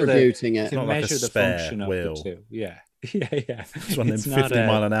can measure distributing you it. It's can not like a measure the spare function of wheel. the two. Yeah, yeah. It's one of them It's not 50 a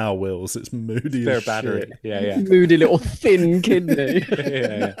mile an hour wheels. It's moody spare as battery. shit. Yeah, yeah. Moody little thin kidney.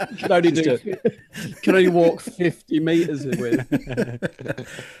 Yeah, can only Just can only walk 50 meters with.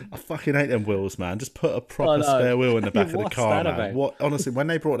 I fucking hate them wheels, man. Just put a I proper know. spare wheel in the back of the What's car, that man. about? What? Honestly, when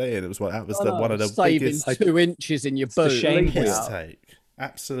they brought it in, it was what that was I the know, one of the saving biggest 2 inches in your the boot. shame Leave it wheel. piss out. take.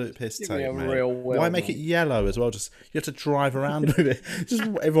 Absolute piss Give me take, a mate. real wheel, Why make man. it yellow as well? Just you have to drive around with it. Just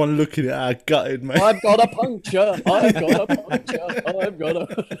everyone looking at our gutted, mate. I've got a puncture. I've got a puncture. I've got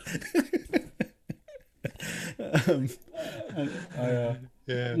a.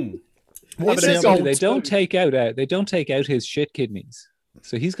 Yeah. What's the It's other- gold They don't too. take out they don't take out his shit kidneys.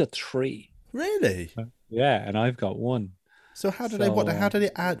 So he's got 3. Really? Yeah, and I've got 1. So how do they? What? So- How do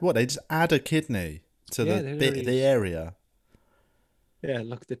they add? What? They just add a kidney to Yeah, the they bit, literally- the area. Yeah,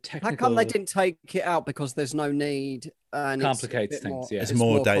 look, the How technical come they didn't take it out? Because there's no need. And complicates it's a bit things, more- yeah. It's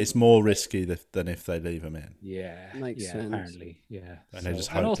more. It's more risky than if they leave them in. Yeah, Makes yeah, sense. apparently, yeah. And they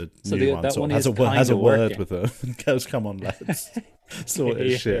just and hope the also new one that sort one of has is has a kinda word working. with them and goes, "Come on, lads, sort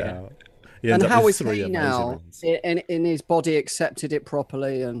this shit Yeah. out." He And ends up how with is 3 he amazing now? ones. In his body accepted it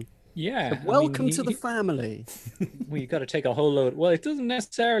properly and Yeah, welcome to the family. Well, you got to take a whole load. Well, it doesn't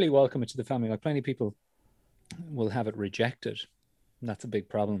necessarily welcome it to the family. Like plenty of people will have it rejected, and that's a big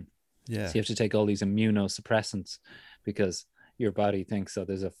problem. Yeah, So you have to take all these immunosuppressants because your body thinks, oh,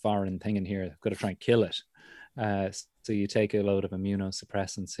 there's a foreign thing in here. I've got to try and kill it. So you take a load of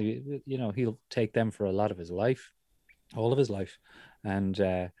immunosuppressants. So you know he'll take them for a lot of his life, all of his life, and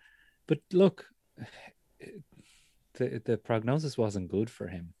but look, the prognosis wasn't good for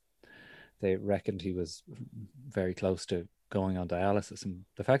him. They reckoned he was very close to going on dialysis, and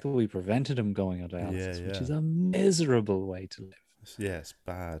the fact that we prevented him going on dialysis, which yeah. is a miserable way to live. yeah, it's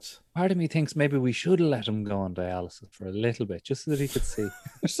bad. Part of me thinks maybe we should have let him go on dialysis for a little bit, just so that he could see.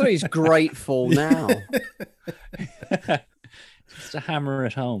 So he's grateful now. Just to hammer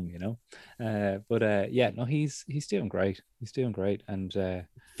it home, you know. But yeah, no, he's doing great. He's doing great, and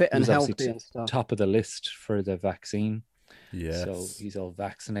Fit and was obviously healthy and stuff. top of the list for the vaccine. Yes. So he's all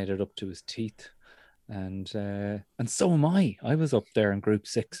vaccinated up to his teeth, and so am I. I was up there in group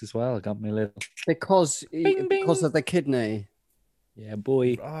 6 as well. I got my little Because Bing, because bing. of the kidney. yeah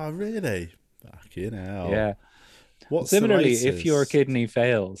boy. Oh, really? Fucking hell. Yeah. What's the Similarly, if your latest? kidney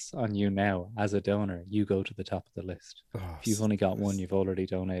fails on you now as a donor, you go to the top of the list. Oh, If you've only got one, you've already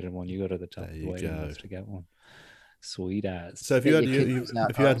donated one, you go to the top There of the you waiting go. list to get one. Sweet as. So if you Get had your you, kidneys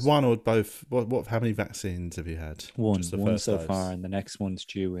out, if you had guys. one or both, what how many vaccines have you had? one Just the one first so dose? far, and the next one's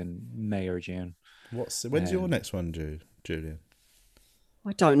due in May or June. When's your Um, next one due, Julian?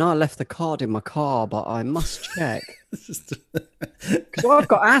 I don't know. I left the card in my car, but I must check. It's just- Because I've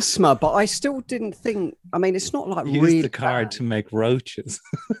got asthma, but I still didn't think. I mean, it's not like Use really the card bad. to make roaches.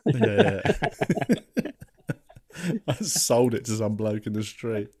 yeah. I sold it to some bloke in the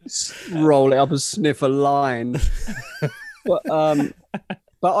street. Roll it up and sniff a line.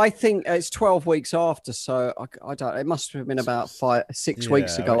 But I think it's 12 weeks after, so I don't. It must have been about 6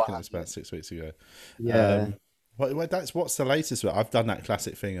 weeks Yeah, I ago. reckon it's about 6 weeks ago. Yeah. What's the latest? I've done that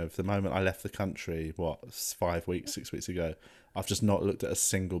classic thing of the moment I left the country. 5 weeks, 6 weeks ago. I've just not looked at a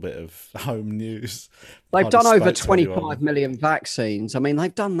single bit of home news. They've Hardly done over spoke to 25 anyone. million vaccines. I mean,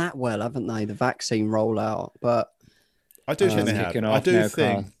 they've done that well, haven't they? The vaccine rollout. But I do think they have. Kicking I off do now,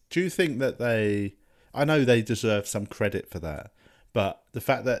 think. Carl. Do you think that they? I know they deserve some credit for that, but the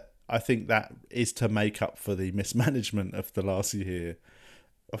fact that I think that is to make up for the mismanagement of the last year.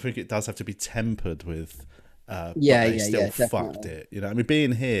 I think it does have to be tempered with. But they still fucked definitely. it. You know, I mean,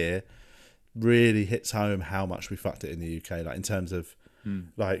 being here really hits home how much we fucked it in the UK. Like in terms of,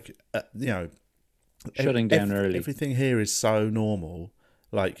 like you know, Shutting down early. Everything here is so normal.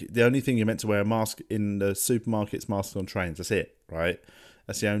 Like the only thing you're meant to wear a mask in the supermarkets, masks on trains. That's it, right?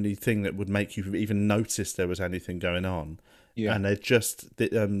 That's the only thing that would make you even notice there was anything going on. Yeah. And they're just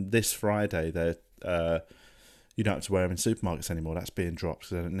this Friday. You don't have to wear them in supermarkets anymore. That's being dropped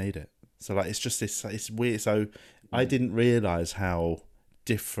because they don't need it. So like it's just this. It's weird. So I didn't realise how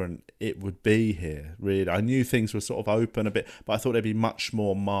different it would be here. Really, I knew things were sort of open a bit, but I thought there'd be much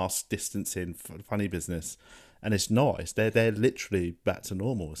more mask distancing, funny business. And it's not. They're literally back to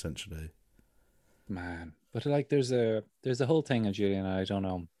normal essentially. Man, but like there's a whole thing, Julian, I don't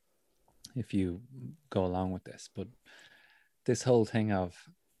know if you go along with this. But this whole thing of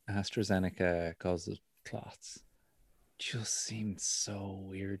AstraZeneca causes clots just seemed so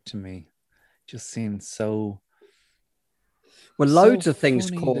weird to me. Just seemed so. Well, so loads of things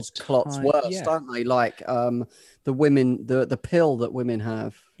funny cause the clots time- worse, yeah. don't they? Like the women, the pill that women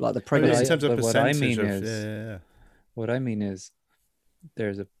have, like the But pregnancy. in terms of but what I percentage mean of, is- yeah. What I mean is,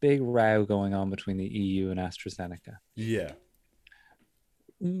 there's a big row going on between the EU and AstraZeneca. Yeah.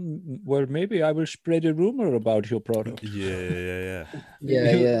 Well, maybe I will spread a rumor about your product. Yeah. You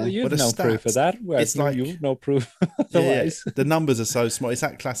Well, have the no proof of stats, that. Well, it's like- you've no proof Yeah, otherwise. The numbers are so small. It's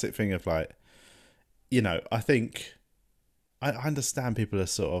that classic thing of like, I think I understand people are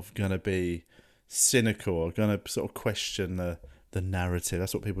sort of going to be cynical or going to sort of question the narrative.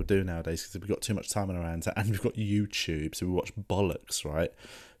 That's what people do nowadays because we've got too much time on our hands and we've got YouTube, so we watch bollocks, right?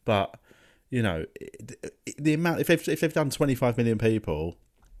 But the amount, if they've done 25 million people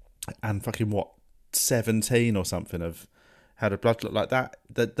and fucking 17 or something have had a blood clot like that,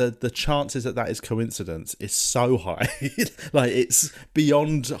 the chances that is coincidence is so high. Like it's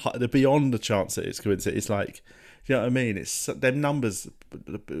beyond the chance that it's coincidence. It's like, you know what I mean? It's them numbers.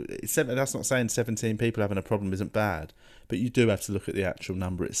 That's not saying 17 people having a problem isn't bad, but you do have to look at the actual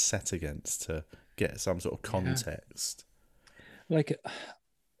number it's set against to get some sort of context. Like,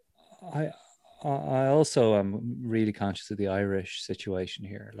 I also am really conscious of the Irish situation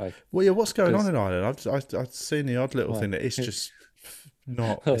here. Like, well, yeah, what's going on in Ireland? I've seen the odd little thing that it's just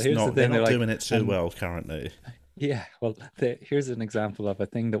not. Well, it's here's the not. thing, They're not they're doing it too well currently. Yeah, well, here's an example of a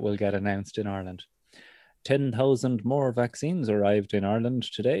thing that will get announced in Ireland. 10,000 more vaccines arrived in Ireland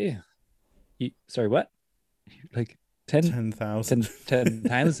today. Sorry, what? Like 10,000.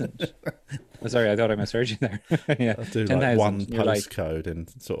 10,000. Oh, sorry, I thought I misheard you there. Yeah, I'll do 10,000. like one You're like, postcode in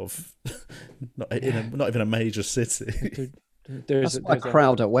sort of not even a major city. there's That's my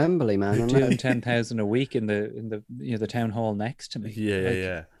crowd at Wembley, man. They're I know. doing 10,000 a week in the the town hall next to me.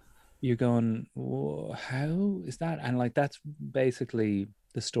 Yeah. You're going, whoa, how is that? And like that's basically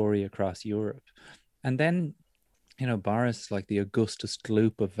the story across Europe. And then, Boris, like the Augustus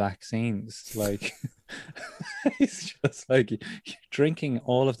Gloop of vaccines, like he's just like you're drinking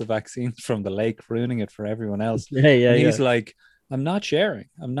all of the vaccines from the lake, ruining it for everyone else. Yeah. And he's like, I'm not sharing,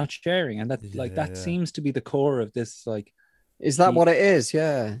 and that Yeah. seems to be the core of this. Like, Is that what it is?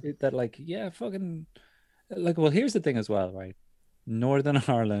 Yeah. that like, yeah, fucking, like, well, here's the thing as well, right? Northern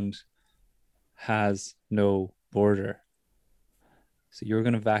Ireland has no border, so you're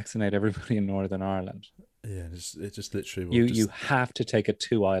going to vaccinate everybody in Northern Ireland. Yeah, it just literally will You have to take a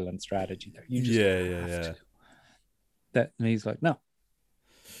 2-island strategy there. You just have to. That, and he's like, no.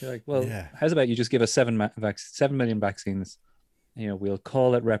 You're like, well, how's about you just give us 7 million vaccines? We'll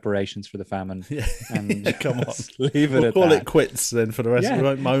call it reparations for the famine. Yeah. And Come on, leave it we'll at call that. it quits then for the rest. We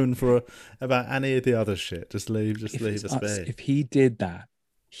won't moan about any of the other shit. Just leave us be. If he did that,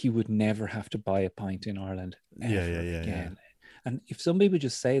 he would never have to buy a pint in Ireland ever again. Yeah. And if somebody would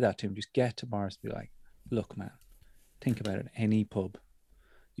just say that to him, just get to Boris and be like, look, man, think about it. Any pub,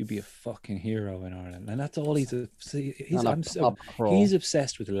 you'd be a fucking hero in Ireland. And that's all he's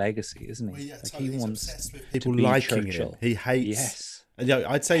obsessed with legacy, isn't he? Well, yeah, like totally. he He's wants obsessed with people to be liking Churchill. him. He hates. Yes. And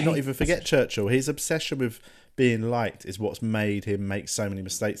I'd say not even forget Churchill. His obsession with being liked is what's made him make so many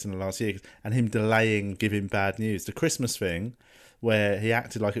mistakes in the last year, and him delaying giving bad news. The Christmas thing, where he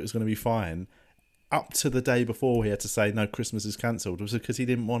acted like it was going to be fine, up to the day before he had to say no, Christmas is cancelled, was because he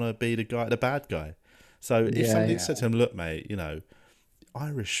didn't want to be the bad guy. So if somebody said to him, look, mate,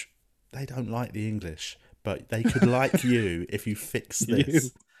 Irish, they don't like the English, but they could like you if you fix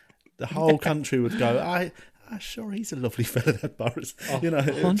this. The whole country would go, sure, he's a lovely fella, that Boris.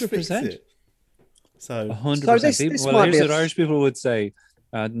 100%. So 100%. Well, here's what Irish people would say.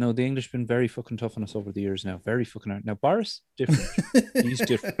 No, the English have been very fucking tough on us over the years now. Very fucking hard. Now, Boris, different. He's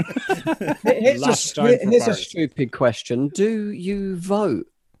different. Here's a stupid question. Do you vote?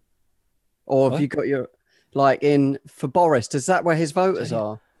 Or have you got your, for Boris, is that where his voters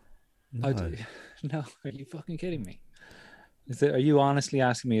are? No. No, are you fucking kidding me? Are you honestly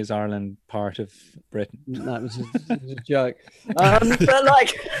asking me, is Ireland part of Britain? No, it was a joke. But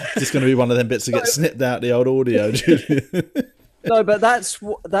it's just going to be one of them bits that gets snipped out the old audio. No, but that's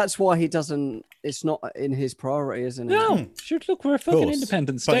why he doesn't. It's not in his priority, isn't it? No, sure. Look, we're a fucking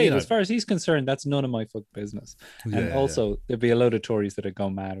independent state. As far as he's concerned, that's none of my fucking business. And also, there'd be a load of Tories that are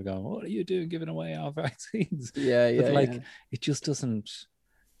going mad and going, "What are you doing, giving away our vaccines?" It just doesn't.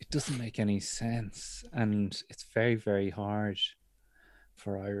 It doesn't make any sense, and it's very, very hard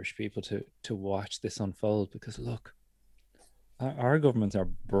for Irish people to watch this unfold because look, our governments are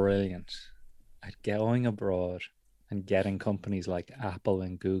brilliant at going abroad and getting companies like Apple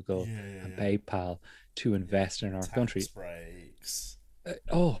and Google and PayPal to invest in our country. Breaks.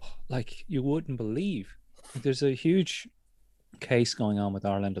 Like you wouldn't believe. There's a huge case going on with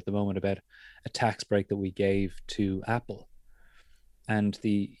Ireland at the moment about a tax break that we gave to Apple. And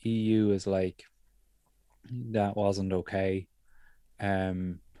the EU is like, that wasn't okay.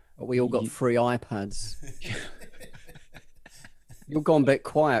 But we all got free iPads. You've gone a bit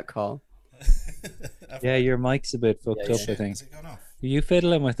quiet, Carl. Yeah, your mic's a bit fucked up, I think. Has it gone off? Were you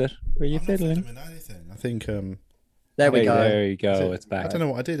fiddling with it? Were you I'm not fiddling? fiddling with anything. I think There we go. There you go. It's back. I don't know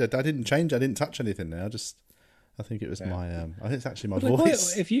what I did. I didn't change. I didn't touch anything there. I think it was my. I think it's actually my But like,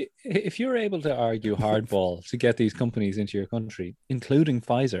 voice. if you're able to argue hardball to get these companies into your country, including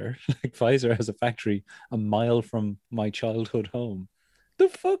Pfizer, like Pfizer has a factory a mile from my childhood home. The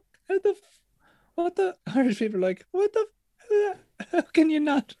fuck? What the Irish people are like? What the? How can you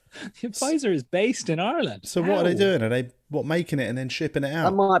not? Pfizer is based in Ireland. So what are they doing? Are they making it and then shipping it That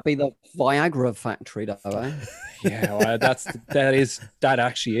out? might be the Viagra factory, though. Eh? Yeah, well, that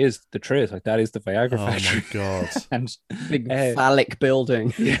actually is the truth. Like that is the Viagra Oh factory. my god! And Big phallic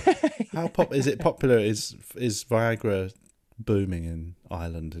building. How is it popular? Is Viagra booming in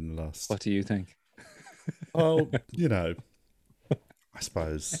Ireland in the last? What do you think? Well, I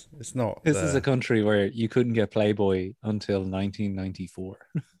suppose it's not. This is a country where you couldn't get Playboy until 1994.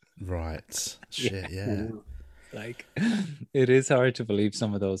 Right. Shit. Yeah. Like, it is hard to believe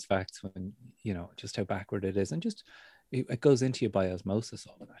some of those facts when just how backward it is, and just it goes into you by osmosis,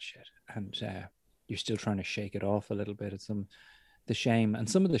 all of that shit, and you're still trying to shake it off a little bit. It's the shame, and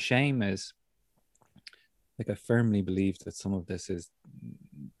some of the shame is like I firmly believe that some of this is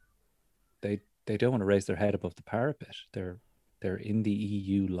they don't want to raise their head above the parapet. They're in the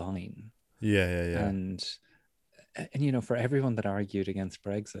EU line. Yeah. And for everyone that argued against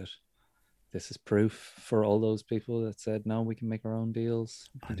Brexit, this is proof for all those people that said, no, we can make our own deals.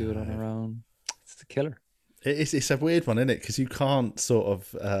 We can do it on our own. It's the killer. It's a weird one, isn't it? Because you can't sort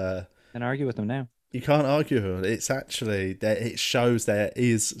of... and argue with them now. You can't argue with it. It's actually... It shows there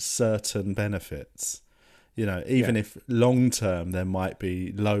is certain benefits. Even if long-term there might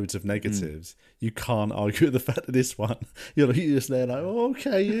be loads of negatives, you can't argue with the fact that this one, you're just there like, oh,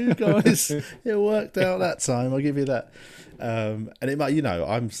 okay, you guys, it worked out that time. I'll give you that. And it might,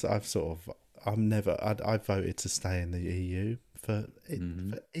 I voted to stay in the EU for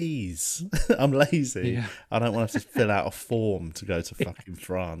ease. I'm lazy. Yeah. I don't want to have to fill out a form to go to fucking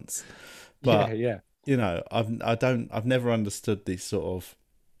France. But I've never understood these sort of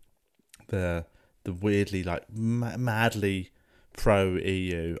the weirdly like madly pro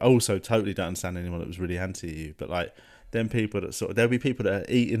EU. I also totally don't understand anyone that was really anti EU. But like them people that there'll be people that are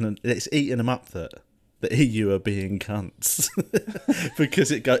it's eating them up that the EU are being cunts because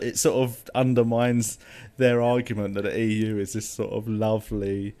it sort of undermines their argument that the EU is this sort of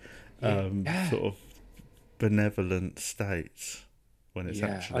lovely sort of benevolent state when it's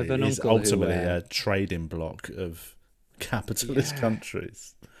actually is ultimately a trading bloc of capitalist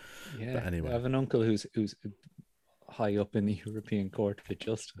countries. Yeah, but anyway, I have an uncle who's high up in the European Court of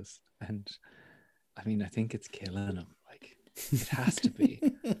Justice, and I mean, I think it's killing him. Like, it has to be.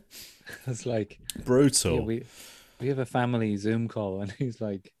 It's like brutal. Yeah, we have a family Zoom call, and he's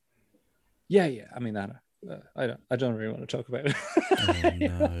like, "Yeah, I mean, I don't really want to talk about it." Oh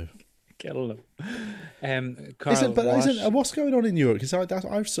no. Killing him. Carl, what's going on in Europe? Because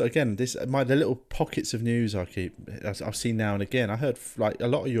I've again the little pockets of news I've seen now and again. I heard like a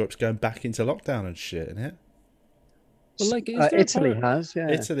lot of Europe's going back into lockdown and shit, isn't it? Well, like Italy has, yeah.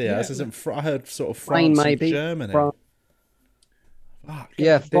 Italy has, isn't? I heard sort of France maybe, and Germany. Fuck.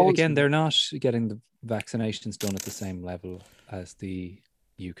 Yeah, again, they're not getting the vaccinations done at the same level as the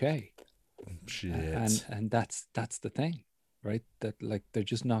UK. Shit. And that's the thing. Right, that like they're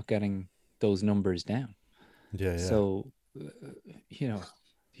just not getting those numbers down. Yeah. So,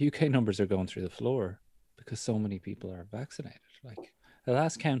 UK numbers are going through the floor because so many people are vaccinated. Like the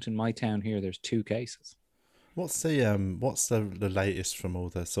last count in my town here, there's 2 cases. What's the latest from all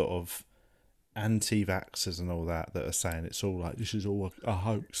the sort of anti-vaxxers and all that are saying it's all like this is all a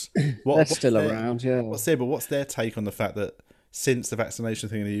hoax? They're still around, yeah. What's their take on the fact that since the vaccination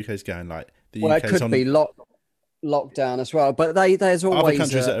thing in the UK is going like the UK's it could be lockdown as well, but there's always other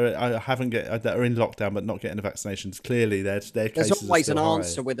countries that are in lockdown but not getting the vaccinations. Clearly, their cases there's always are an high.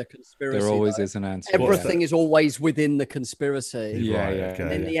 answer with a conspiracy. There always is an answer. Everything is always within the conspiracy. Yeah.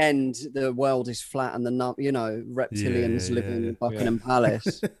 And in the end, the world is flat, and reptilians live in Buckingham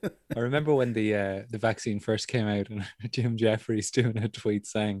Palace. I remember when the vaccine first came out, and Jim Jeffries doing a tweet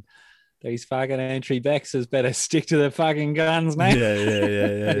saying, "These fucking anti-vaxxers better stick to their fucking guns, man."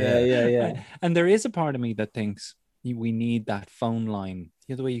 Yeah. Yeah. And there is a part of me that thinks we need that phone line.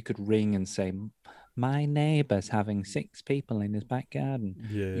 The other way you could ring and say, my neighbor's having 6 people in his back garden.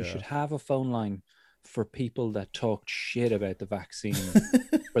 Yeah. You should have a phone line for people that talked shit about the vaccine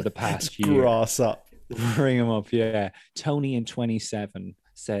for the past year. Grass up. Ring him up, yeah. Tony in 27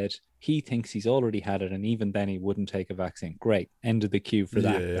 said he thinks he's already had it, and even then he wouldn't take a vaccine. Great. End of the queue for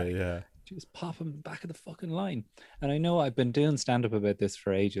that. Yeah. Just pop him back of the fucking line. And I know I've been doing stand-up about this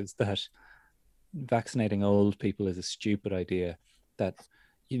for ages, that vaccinating old people is a stupid idea, that,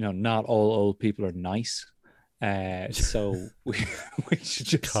 you know, not all old people are nice. So we should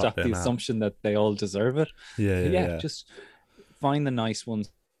just stop the assumption that they all deserve it. Yeah. Just find the nice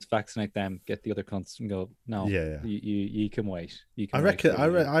ones, vaccinate them, get the other cunts and go, no, you can wait.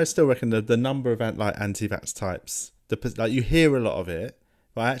 I still reckon the number of anti-vax types, like you hear a lot of it,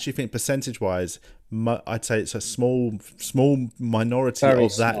 but I actually think percentage-wise, I'd say it's a small minority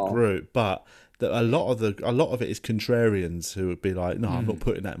of that group, but a lot of it is contrarians who would be like, no, I'm not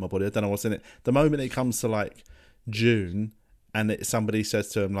putting that in my body. I don't know what's in it. The moment it comes to like June, and somebody says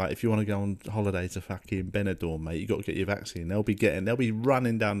to them, like, if you want to go on holiday to fucking Benidorm, mate, you got to get your vaccine. They'll be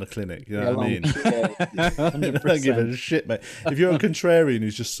running down the clinic. You know what I mean? They don't give a shit, mate. If you're a contrarian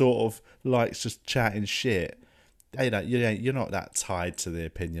who's just sort of likes just chatting shit, you're not that tied to the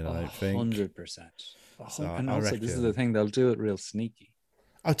opinion, I don't think. 100%. So and also, this is the thing, they'll do it real sneaky.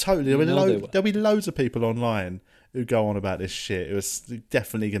 Oh, totally. There'll be loads of people online who go on about this shit who are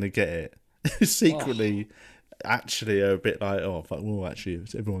definitely going to get it. Secretly, actually are a bit like, oh, fuck, well, actually,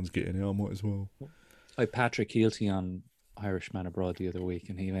 if everyone's getting it, I might as well. I had Patrick Healty on Irishman Abroad the other week,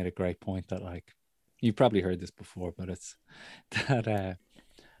 and he made a great point that, like, you've probably heard this before, but it's that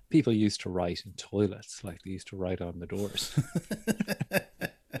people used to write in toilets, like they used to write on the doors.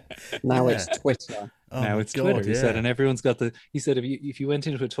 Now it's Twitter. Now it's Twitter. He said, and everyone's got he said, if you went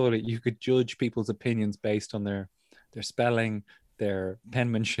into a toilet, you could judge people's opinions based on their spelling, their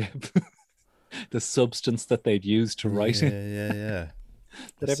penmanship, the substance that they'd used to write in. Yeah.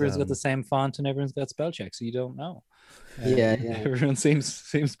 That everyone's got the same font and everyone's got spell check, so you don't know. Yeah. Everyone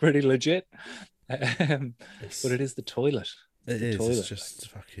seems pretty legit. But it is the toilet. It's just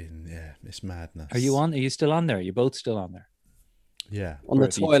fucking, it's madness. Are you still on there? Are you both still on there? Yeah. On the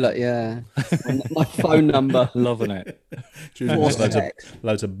toilet, yeah. My phone number. Loving it.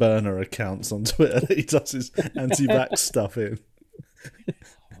 Loads of burner accounts on Twitter that he does his anti-vax stuff in.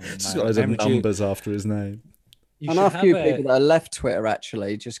 He's got loads of numbers after his name. I know a few people that left Twitter,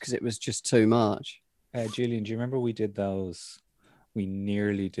 actually, just because it was just too much. Julian, do you remember we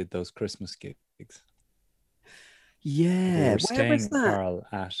nearly did those Christmas gigs? Yeah. We were staying, Carl,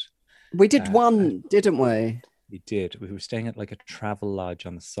 we did one, didn't we? We did. We were staying at like a travel lodge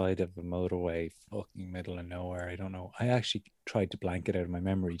on the side of a motorway, fucking middle of nowhere. I don't know. I actually tried to blank it out of my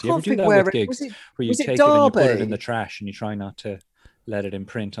memory. Do you ever do that with gigs where you take it and you put it in the trash and you try not to let it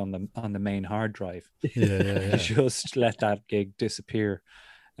imprint on the main hard drive? Yeah. Just let that gig disappear.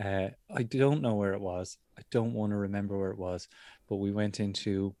 I don't know where it was. I don't want to remember where it was. But we went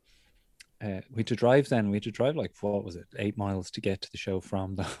into. We had to drive then. We had to drive like, what was it, 8 miles to get to the show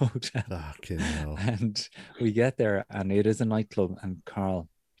from the hotel. Fucking hell. And we get there and it is a nightclub. And Carl,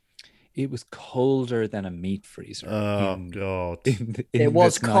 it was colder than a meat freezer. Oh, God. It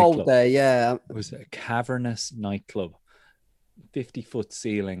was cold there, yeah. It was a cavernous nightclub. 50-foot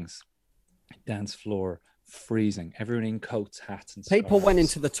ceilings, dance floor, freezing. Everyone in coats, hats and people went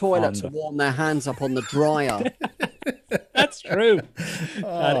into the toilet to warm their hands up on the dryer. That's true.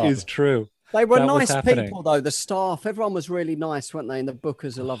 That is true. They were nice people, though. The staff, everyone was really nice, weren't they? And the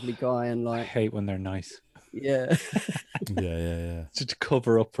booker's a lovely guy. And like, I hate when they're nice. Yeah. Yeah. To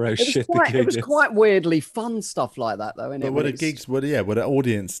cover up for how shit the gig is. It was quite weirdly fun stuff like that, though. But were the gigs? Were the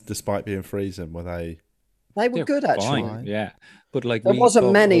audience, despite being freezing, were they? They were good, actually. Fine, yeah, but like there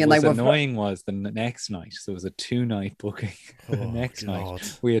wasn't many, and they were annoying. Was the next night? So it was a 2-night booking. The next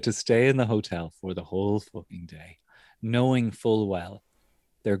night, we had to stay in the hotel for the whole fucking day, knowing full well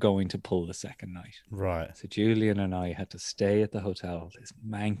they're going to pull the second night. Right. So Julian and I had to stay at the hotel, this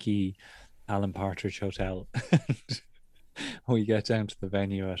manky Alan Partridge hotel. We get down to the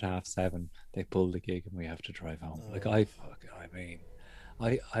venue at 7:30. They pull the gig, and we have to drive home.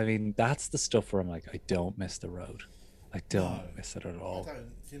 Like I mean, that's the stuff where I'm like, I don't miss the road. I don't miss it at all.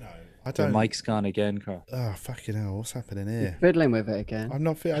 I don't. Your mic's gone again, Carl. Oh, fucking hell! What's happening here? You're fiddling with it again. I'm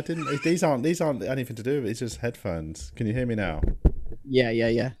not. I didn't. These aren't anything to do with it. It's just headphones. Can you hear me now? Yeah.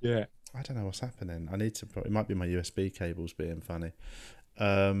 I don't know what's happening. I need to. It might be my USB cables being funny.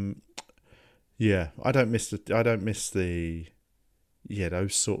 Yeah, I don't miss the yeah,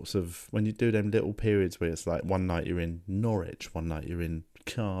 those sorts of, when you do them little periods where it's like one night you're in Norwich, one night you're in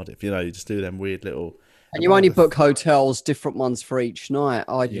Cardiff, you know, you just do them weird little. And you only book hotels, different ones for each night.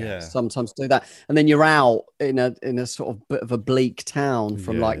 I sometimes do that, and then you're out in a sort of bit of a bleak town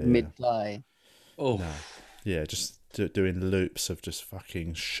from midday. Oh, no. Yeah, just doing loops of just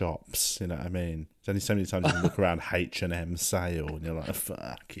fucking shops. You know what I mean? There's only so many times you can look around H&M sale, and you're like,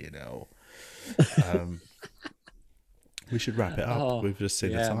 fuck, you know. We should wrap it up. We've just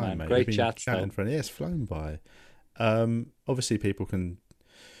seen the time, man. Mate. Great We've chat, it's flown by. Obviously, people can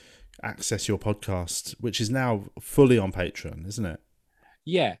access your podcast, which is now fully on Patreon, isn't it?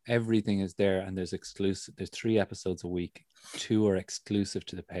 Yeah, everything is there, and there's 3 episodes a week. 2 are exclusive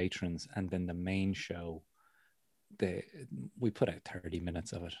to the patrons, and then the main show, we put out 30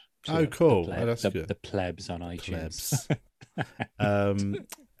 minutes of it. Oh, cool. That's good. The plebs on iTunes. And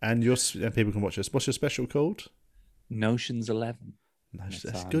people can watch us. What's your special called? Notions 11.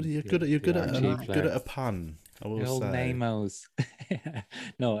 That's good. You're good at a pun. I will say. Namos.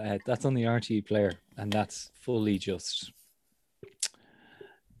 No, that's on the RTE player, and that's fully just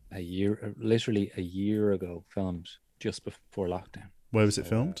literally a year ago, filmed just before lockdown. Where was it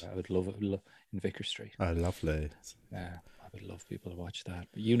filmed? I would love it in Vicar Street. Oh, lovely. Yeah, I would love people to watch that.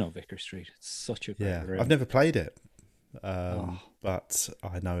 But you know Vicar Street. It's such a great room. I've never played it, but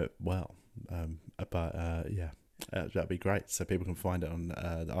I know it well. That'd be great. So people can find it on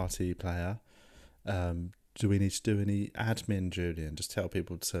the RTE player. Do we need to do any admin, Julian? Just tell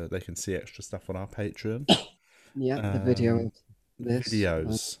people they can see extra stuff on our Patreon. The video.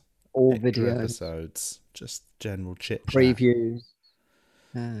 Videos. All videos. Episodes. Just general chit chat. Previews.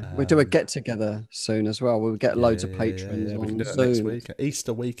 We'll do a get together soon as well. We'll get loads of patrons we can do it soon. next week.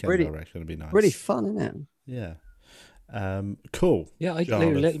 Easter weekend, I reckon it'll be nice. Really fun, isn't it? Yeah. Cool. Yeah,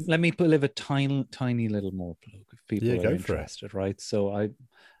 let me live a tiny little more plug if people are interested, right? So I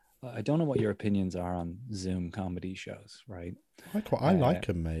don't know what your opinions are on Zoom comedy shows, right? I like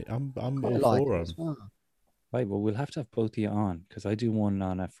them, mate. I'm all for them. Well. Right, well, we'll have to have both of you on, because I do one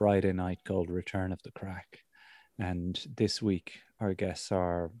on a Friday night called Return of the Crack. And this week, our guests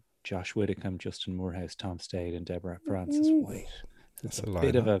are Josh Widdicombe, Justin Moorhouse, Tom Stade, and Deborah Francis White. It's a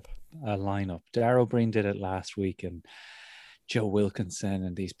bit of a lineup. Darrow Breen did it last week, and Joe Wilkinson,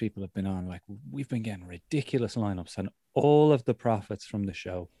 and these people have been on. Like, we've been getting ridiculous lineups, and all of the profits from the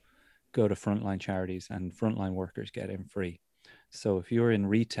show go to frontline charities, and frontline workers get in free. So if you're in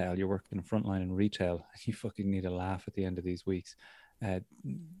retail, you're working in frontline in retail, you fucking need a laugh at the end of these weeks,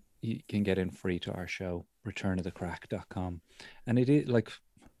 you can get in free to our show, returnofthecrack.com. And it is like,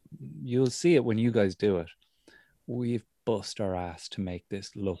 you'll see it when you guys do it. We've bust our ass to make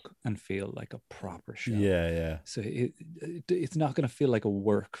this look and feel like a proper show. Yeah. So it's not going to feel like a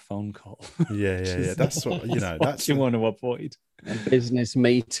work phone call. Yeah. That's what, that's you want to avoid. A business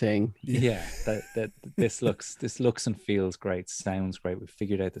meeting. Yeah, that this looks and feels great, sounds great. We've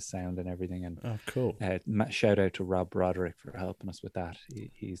figured out the sound and everything. And cool. Shout out to Rob Broderick for helping us with that.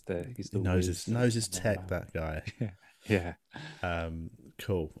 He's the knows his tech, that guy. Yeah.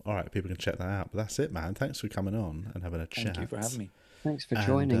 Cool. All right, people can check that out. But that's it, man. Thanks for coming on and having a chat. Thank you for having me. Thanks for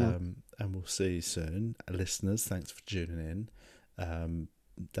joining. And we'll see you soon, listeners. Thanks for tuning in.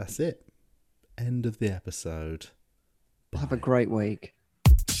 That's it. End of the episode. Bye. Have a great week.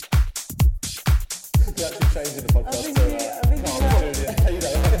 You're actually changing the podcast to...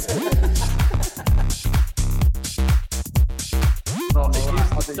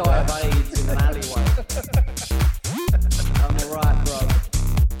 Diet of AIDS in an alleyway.